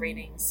governance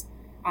ratings.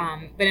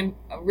 But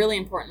really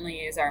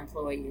importantly is our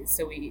employees.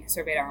 So we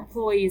surveyed our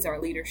employees,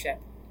 our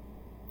leadership.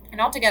 And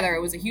altogether,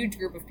 it was a huge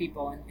group of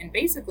people. And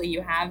basically,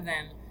 you have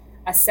them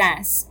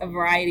assess a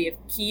variety of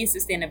key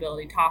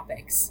sustainability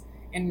topics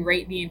and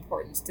rate the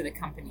importance to the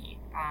company.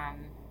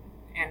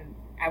 And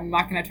I'm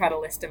not going to try to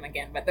list them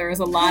again, but there was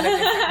a lot of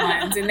different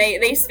ones. And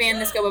they span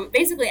the scope of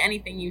basically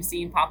anything you've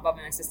seen pop up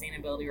in a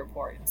sustainability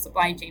report.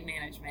 Supply chain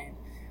management,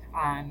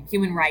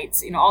 human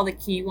rights, all the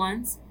key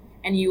ones.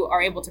 And you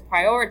are able to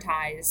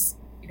prioritize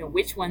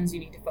which ones you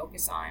need to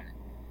focus on.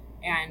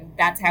 And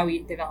that's how we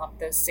developed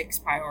those 6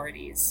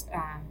 priorities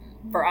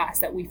for us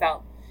that we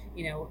felt,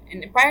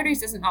 and priorities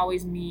doesn't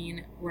always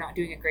mean we're not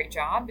doing a great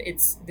job.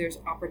 There's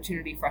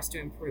opportunity for us to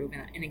improve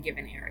in a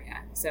given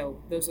area. So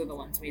those are the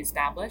ones we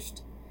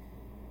established.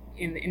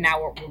 And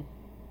now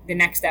the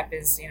next step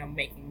is,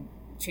 making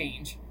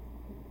change.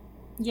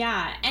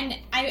 Yeah. And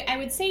I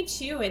would say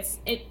too,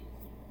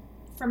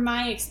 from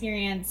my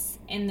experience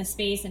in the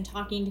space and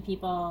talking to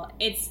people,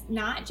 it's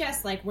not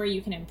just like where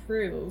you can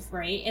improve,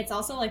 right? It's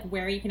also like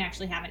where you can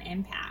actually have an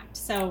impact.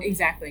 So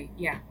exactly,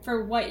 yeah.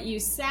 For what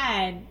you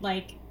said,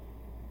 like,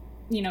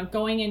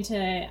 going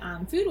into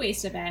food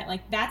waste a bit,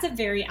 like that's a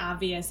very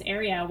obvious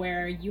area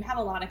where you have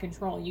a lot of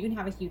control. You can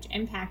have a huge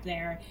impact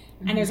there.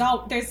 Mm-hmm. And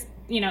there's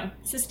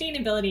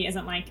sustainability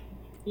isn't like,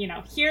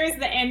 here's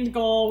the end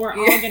goal. We're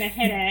all going to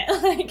hit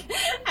it. Like,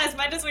 as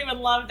much as we would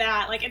love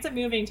that, like, it's a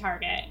moving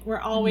target.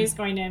 We're always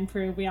going to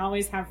improve. We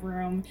always have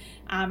room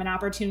and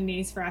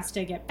opportunities for us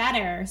to get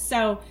better.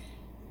 So,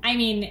 I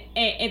mean,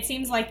 it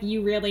seems like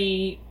you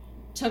really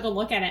took a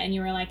look at it and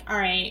you were like, all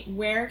right,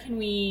 where can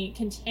we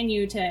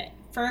continue to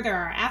further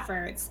our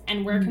efforts,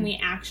 and where can we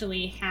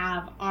actually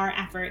have our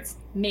efforts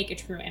make a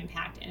true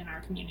impact in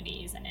our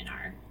communities and in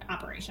our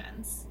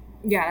operations?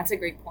 Yeah, that's a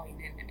great point.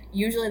 And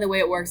usually the way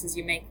it works is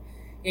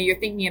you're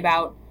thinking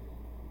about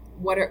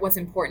what's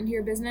important to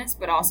your business,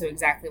 but also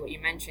exactly what you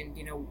mentioned,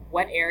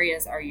 what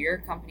areas are your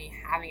company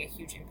having a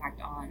huge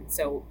impact on?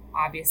 So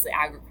obviously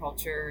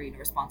agriculture,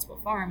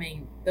 responsible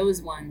farming,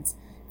 those ones,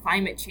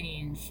 climate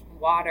change,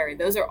 water,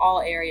 those are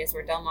all areas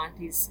where Del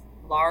Monte's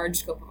large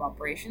scope of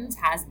operations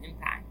has an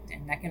impact,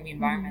 and that can be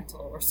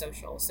environmental or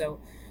social. So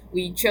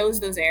we chose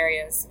those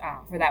areas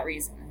for that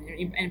reason.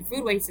 And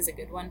food waste is a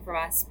good one for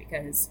us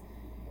because,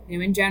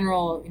 in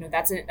general,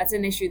 that's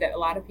an issue that a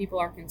lot of people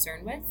are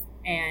concerned with.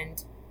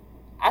 And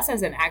us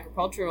as an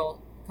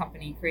agricultural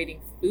company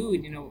creating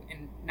food,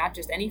 and not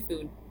just any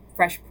food,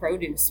 fresh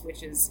produce,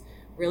 which is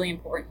really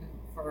important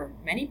for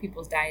many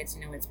people's diets.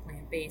 It's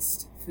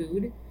plant-based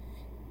food.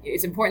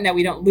 It's important that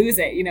we don't lose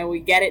it. We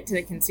get it to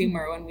the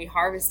consumer when we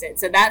harvest it.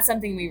 So that's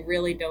something we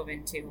really dove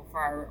into for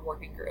our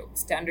working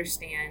groups to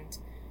understand,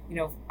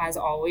 as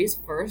always,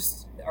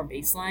 first, our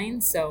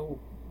baseline. So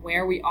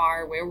where we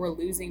are, where we're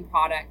losing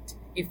product,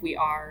 if we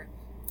are,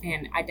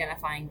 and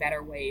identifying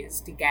better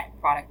ways to get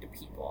product to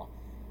people.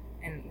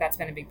 And that's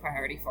been a big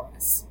priority for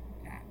us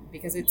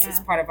because it's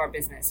part of our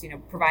business.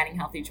 Providing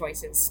healthy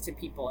choices to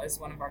people is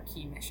one of our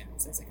key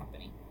missions as a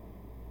company.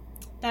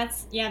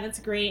 That's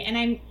great.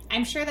 And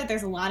I'm sure that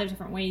there's a lot of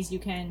different ways you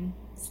can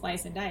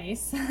slice and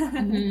dice,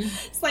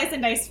 slice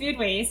and dice food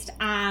waste,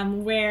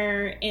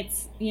 where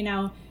it's,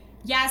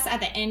 yes,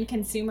 at the end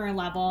consumer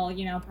level,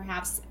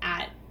 perhaps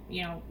at,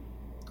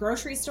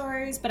 grocery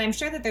stores, but I'm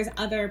sure that there's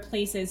other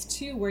places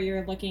too where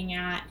you're looking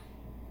at,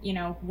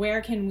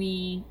 where can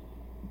we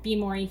be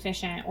more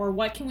efficient, or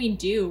what can we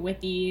do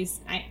with these?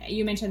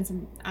 You mentioned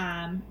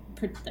some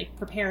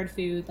prepared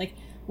food, like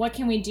what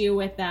can we do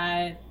with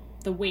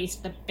the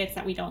waste, the bits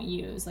that we don't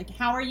use? Like,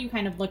 how are you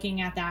kind of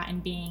looking at that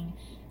and being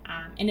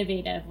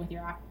innovative with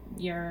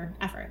your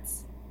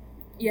efforts?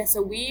 Yeah,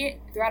 so we,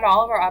 throughout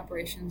all of our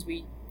operations,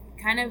 we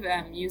kind of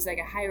use like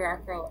a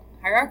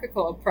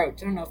hierarchical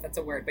approach. I don't know if that's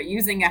a word, but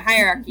using a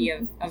hierarchy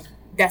of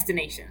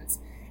destinations.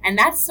 And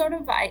that's sort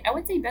of, I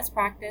would say, best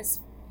practice,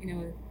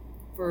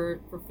 for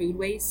food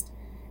waste,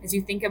 as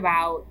you think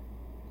about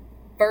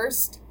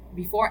first,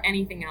 before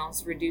anything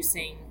else,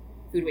 reducing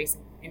food waste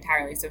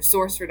entirely. So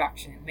source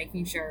reduction,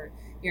 making sure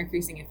you're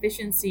increasing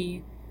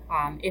efficiency.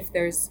 If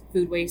there's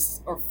food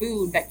waste or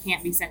food that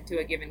can't be sent to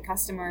a given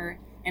customer,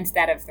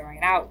 instead of throwing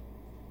it out,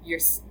 you're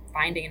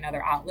finding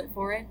another outlet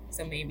for it.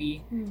 So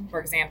maybe,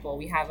 for example,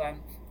 we have an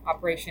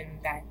operation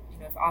that,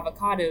 if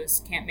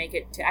avocados can't make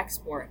it to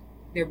export,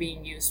 they're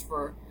being used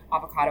for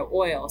avocado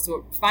oil. So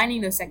we're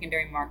finding those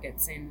secondary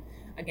markets. And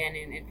again,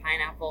 in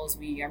pineapples,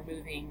 we are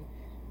moving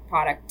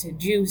product to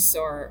juice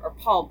or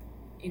pulp.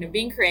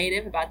 Being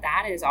creative about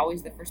that is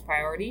always the first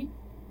priority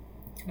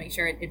to make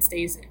sure it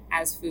stays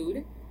as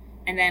food.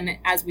 And then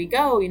as we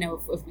go,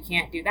 if we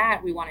can't do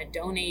that, we want to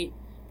donate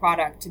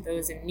product to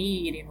those in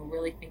need,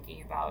 really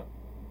thinking about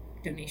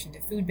donation to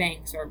food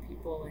banks or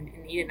people in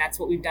need. And that's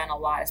what we've done a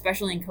lot,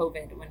 especially in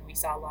COVID, when we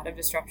saw a lot of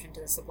disruption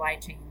to the supply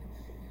chain,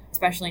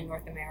 especially in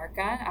North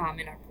America,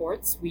 in our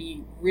ports.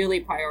 We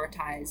really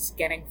prioritize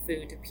getting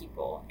food to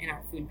people in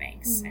our food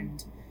banks.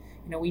 And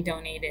we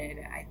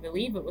donated, I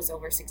believe it was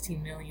over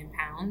 16 million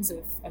pounds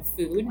of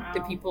food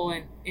to people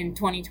in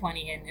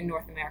 2020 in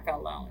North America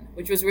alone,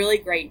 which was really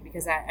great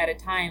because at a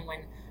time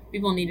when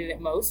people needed it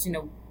most,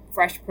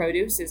 fresh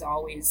produce is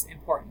always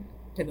important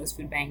to those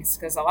food banks,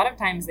 because a lot of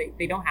times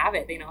they don't have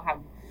it. They don't have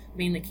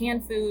mainly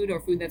canned food or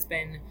food that's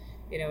been,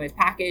 as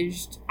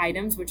packaged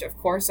items, which of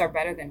course are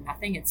better than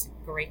nothing. It's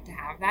great to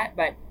have that,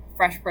 but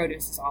fresh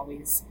produce is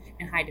always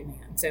in high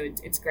demand. So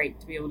it's great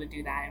to be able to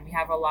do that. And we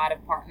have a lot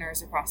of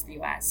partners across the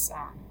U.S.,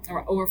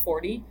 over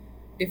 40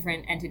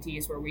 different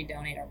entities where we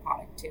donate our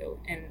product to.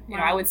 And,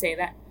 I would say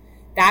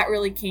that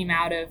really came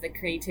out of the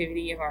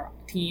creativity of our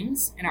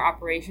teams and our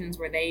operations,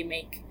 where they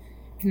make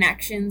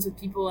connections with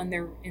people in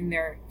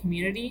their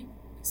community.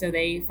 So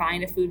they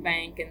find a food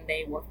bank and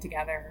they work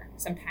together,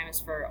 sometimes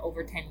for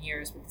over 10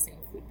 years with the same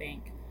food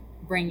bank,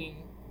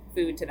 bringing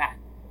food to that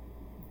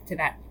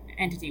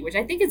entity, which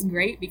I think is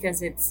great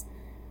because it's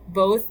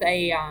both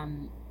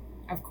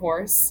of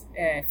course,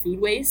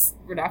 food waste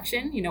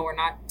reduction. We're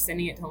not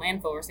sending it to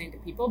landfill, we're sending it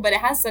to people, but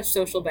it has such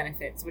social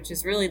benefits, which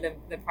is really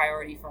the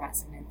priority for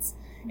us. And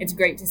it's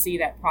great to see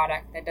that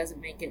product that doesn't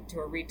make it to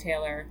a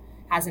retailer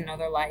has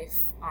another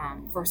life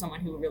for someone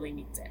who really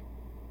needs it.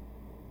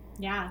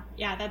 Yeah,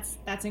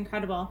 that's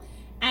incredible.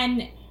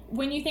 And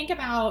when you think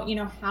about,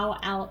 how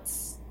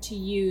else to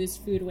use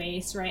food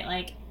waste, right?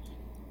 Like,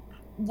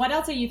 what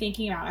else are you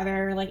thinking about? Are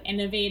there like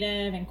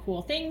innovative and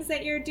cool things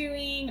that you're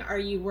doing? Are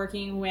you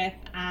working with,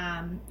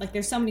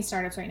 there's so many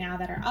startups right now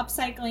that are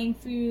upcycling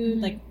food.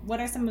 Like,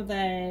 what are some of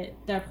the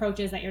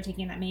approaches that you're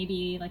taking that may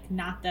be like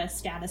not the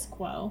status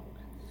quo?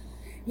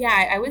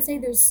 Yeah, I would say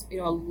there's,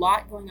 a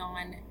lot going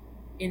on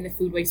in the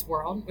food waste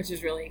world, which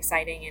is really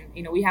exciting.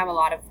 And, we have a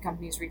lot of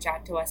companies reach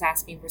out to us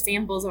asking for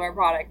samples of our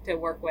product to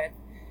work with.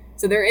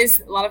 So there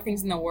is a lot of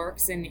things in the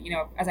works. And,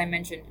 as I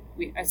mentioned,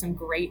 we have some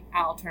great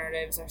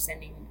alternatives. Are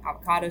sending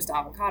avocados to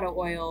avocado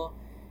oil,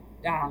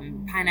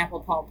 pineapple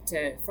pulp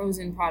to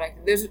frozen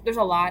product. There's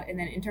a lot. And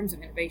then in terms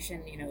of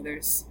innovation,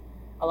 there's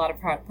a lot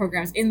of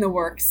programs in the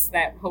works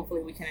that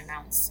hopefully we can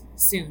announce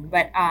soon.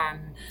 But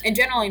in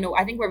general,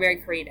 I think we're very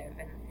creative.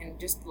 And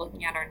just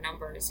looking at our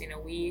numbers,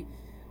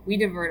 we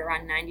divert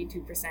around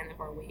 92% of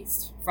our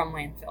waste from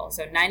landfill.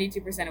 So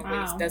 92% of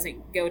waste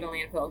doesn't go to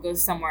landfill, it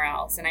goes somewhere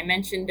else. And I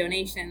mentioned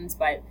donations,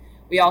 but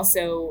we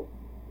also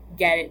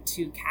get it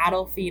to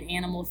cattle feed,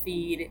 animal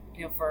feed.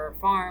 For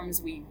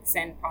farms, we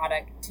send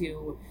product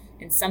to,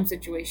 in some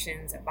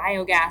situations,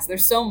 biogas.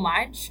 There's so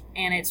much,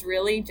 and it's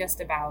really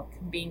just about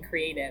being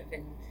creative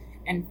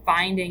and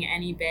finding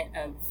any bit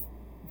of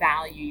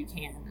value you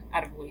can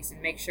out of waste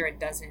and make sure it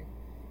doesn't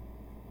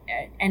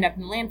end up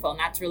in the landfill. And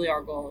that's really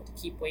our goal, to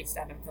keep waste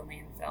out of the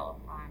landfill.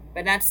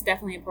 But that's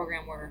definitely a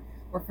program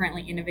we're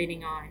currently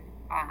innovating on,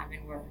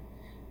 and we're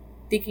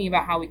thinking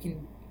about how we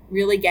can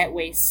really get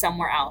waste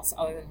somewhere else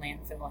other than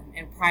landfill,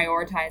 and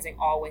prioritizing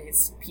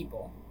always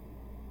people.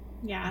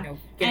 Yeah,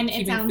 and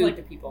it sounds food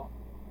to people.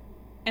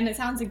 And it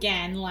sounds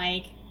again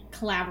like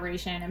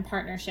collaboration and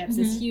partnerships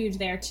is huge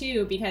there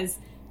too, because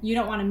you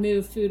don't want to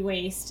move food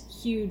waste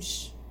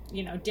huge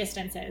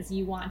distances.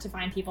 You want to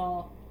find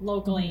people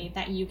locally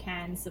that you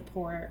can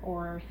support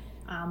or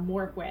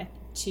work with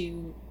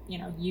to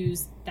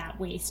use that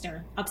waste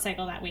or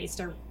upcycle that waste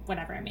or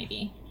whatever it may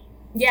be.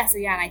 Yes,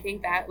 and I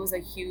think that was a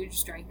huge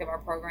strength of our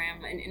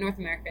program in North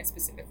America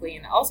specifically,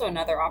 and also in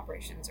other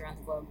operations around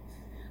the globe.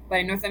 But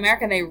in North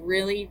America, they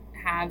really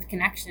have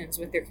connections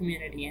with their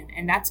community,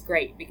 and that's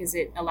great because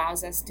it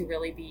allows us to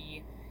really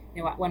be,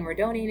 when we're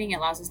donating, it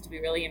allows us to be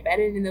really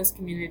embedded in those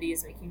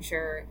communities, making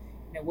sure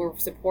we're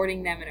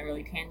supporting them in a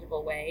really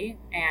tangible way.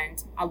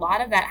 And a lot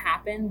of that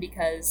happened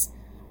because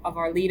of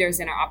our leaders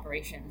in our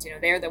operations.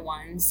 They're the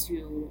ones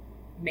who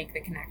make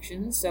the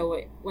connections.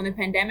 So when the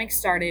pandemic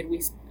started,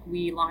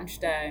 we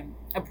launched a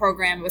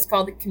program. It was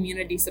called the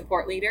Community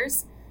Support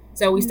Leaders.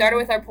 So we started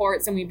with our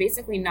ports, and we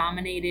basically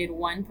nominated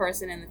one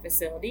person in the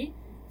facility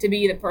to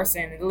be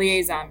the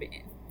liaison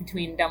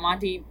between Del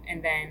Monte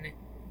and then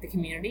the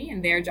community.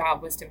 And their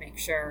job was to make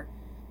sure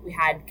we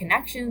had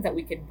connections, that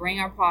we could bring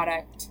our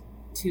product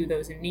to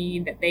those in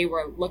need, that they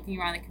were looking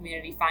around the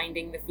community,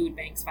 finding the food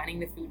banks, finding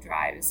the food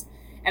drives.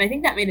 And I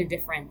think that made a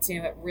difference.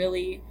 It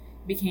really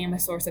became a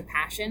source of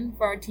passion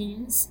for our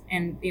teams.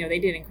 And, they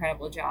did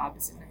incredible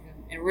jobs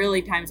in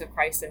really times of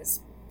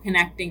crisis,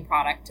 connecting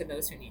product to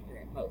those who needed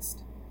it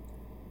most.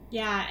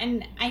 Yeah.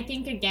 And I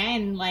think,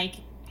 again,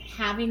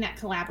 having that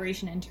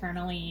collaboration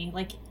internally,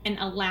 and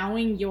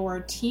allowing your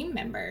team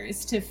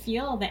members to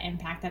feel the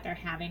impact that they're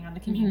having on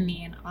the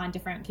community and on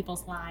different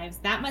people's lives,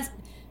 that must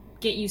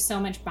get you so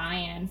much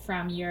buy-in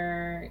from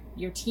your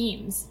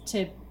teams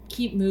to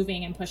keep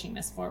moving and pushing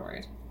this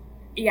forward.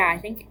 Yeah, I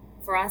think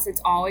for us,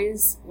 it's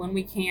always, when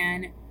we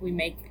can, we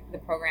make the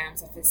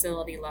programs a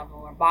facility level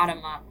or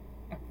bottom-up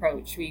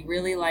approach. We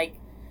really like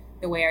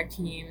the way our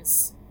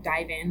teams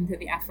dive into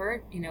the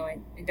effort.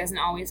 It doesn't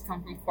always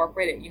come from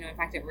corporate. In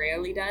fact, it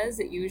rarely does.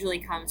 It usually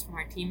comes from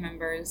our team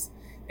members,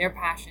 their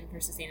passion for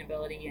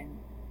sustainability, and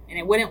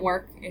it wouldn't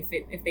work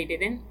if they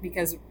didn't,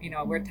 because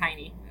we're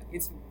tiny.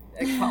 It's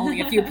only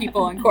a few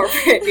people in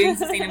corporate doing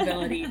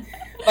sustainability.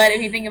 But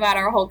if you think about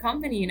our whole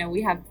company,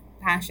 we have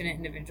passionate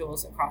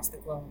individuals across the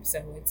globe.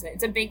 So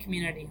it's a big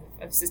community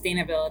of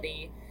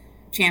sustainability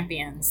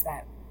champions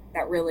that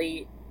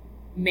really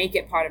make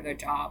it part of their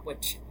job,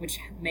 which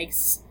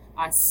makes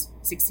us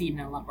succeed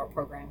in a lot of our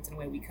programs in a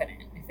way we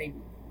couldn't if they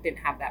didn't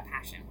have that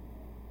passion.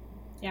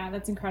 Yeah,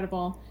 that's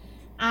incredible.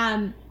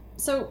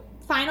 So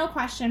final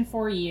question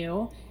for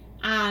you.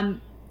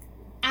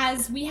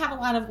 As we have a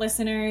lot of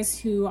listeners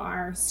who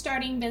are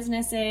starting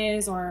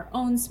businesses or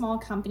own small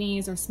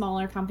companies or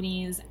smaller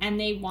companies, and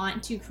they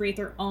want to create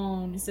their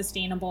own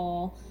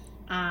sustainable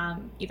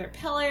either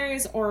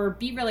pillars or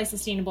be really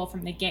sustainable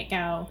from the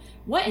get-go,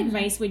 what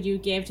advice would you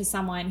give to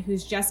someone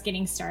who's just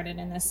getting started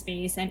in this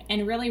space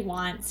and really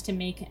wants to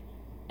make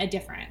a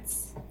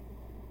difference?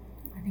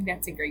 I think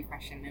that's a great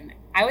question. And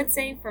I would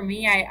say for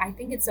me, I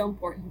think it's so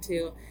important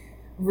to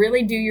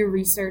really do your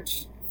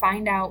research,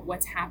 find out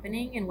what's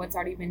happening and what's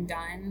already been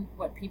done,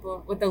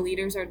 what the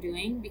leaders are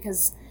doing,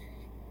 because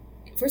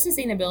for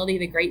sustainability,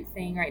 the great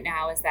thing right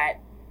now is that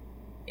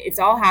it's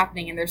all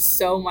happening and there's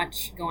so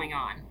much going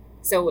on.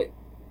 So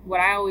what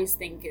I always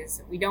think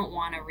is we don't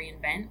want to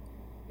reinvent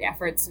the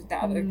efforts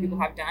that other people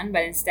have done,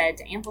 but instead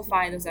to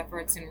amplify those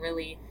efforts and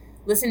really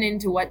listen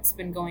into what's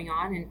been going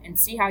on and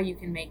see how you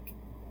can make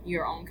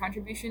your own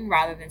contribution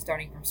rather than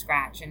starting from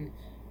scratch. And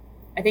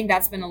I think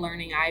that's been a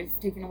learning I've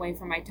taken away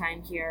from my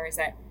time here, is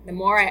that the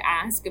more I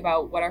ask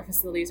about what our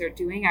facilities are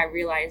doing, I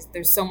realize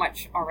there's so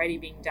much already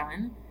being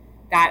done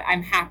that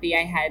I'm happy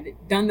I had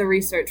done the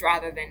research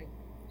rather than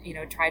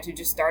try to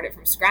just start it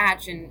from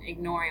scratch and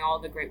ignoring all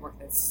the great work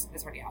that's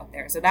already out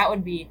there. So that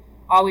would be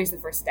always the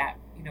first step,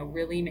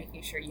 really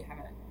making sure you have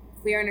a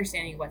clear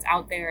understanding of what's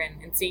out there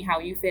and seeing how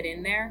you fit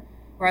in there,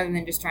 rather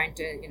than just trying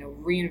to,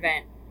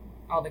 reinvent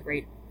all the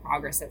great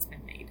progress that's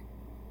been made.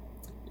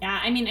 Yeah,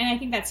 I mean, and I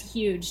think that's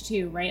huge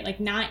too, right? Like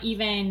not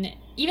even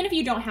if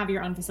you don't have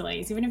your own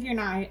facilities, even if you're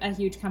not a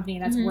huge company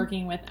that's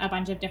working with a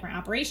bunch of different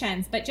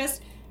operations, but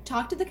just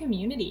talk to the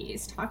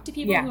communities, talk to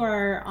people who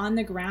are on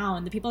the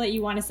ground, the people that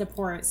you want to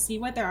support, see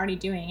what they're already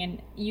doing.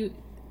 And you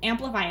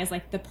amplify is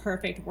like the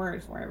perfect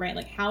word for it, right?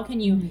 Like how can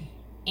you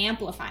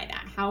amplify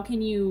that? How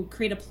can you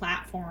create a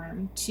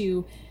platform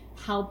to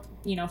help,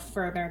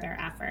 further their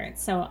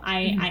efforts? So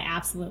I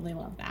absolutely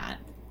love that.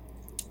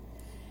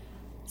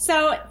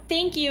 So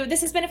thank you.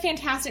 This has been a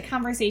fantastic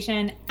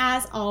conversation.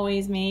 As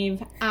always,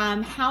 Maeve,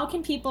 how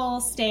can people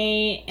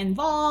stay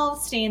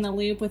involved, stay in the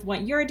loop with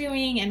what you're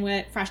doing and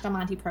what Fresh Del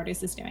Monte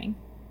Produce is doing?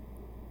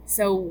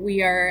 So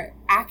we are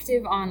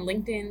active on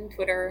LinkedIn,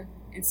 Twitter,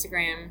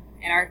 Instagram,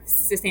 and our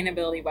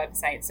sustainability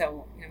website.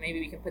 So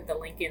maybe we can put the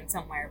link in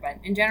somewhere. But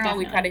in general,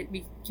 Definitely.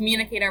 we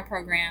communicate our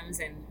programs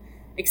and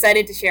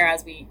excited to share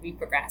as we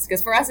progress.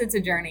 Because for us, it's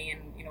a journey,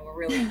 and we're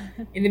really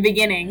in the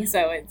beginning.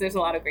 So there's a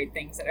lot of great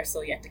things that are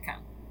still yet to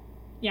come.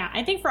 Yeah,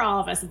 I think for all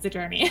of us, it's a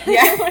journey.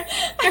 Yeah.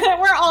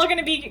 We're all going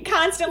to be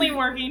constantly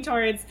working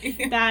towards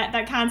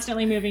that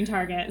constantly moving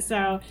target.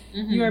 So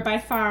you are by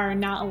far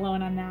not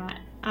alone on that.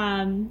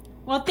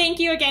 Well, thank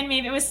you again,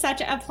 Maeve. It was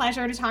such a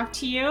pleasure to talk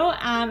to you.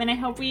 And I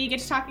hope we get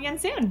to talk again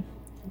soon.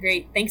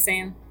 Great. Thanks,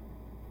 Sam.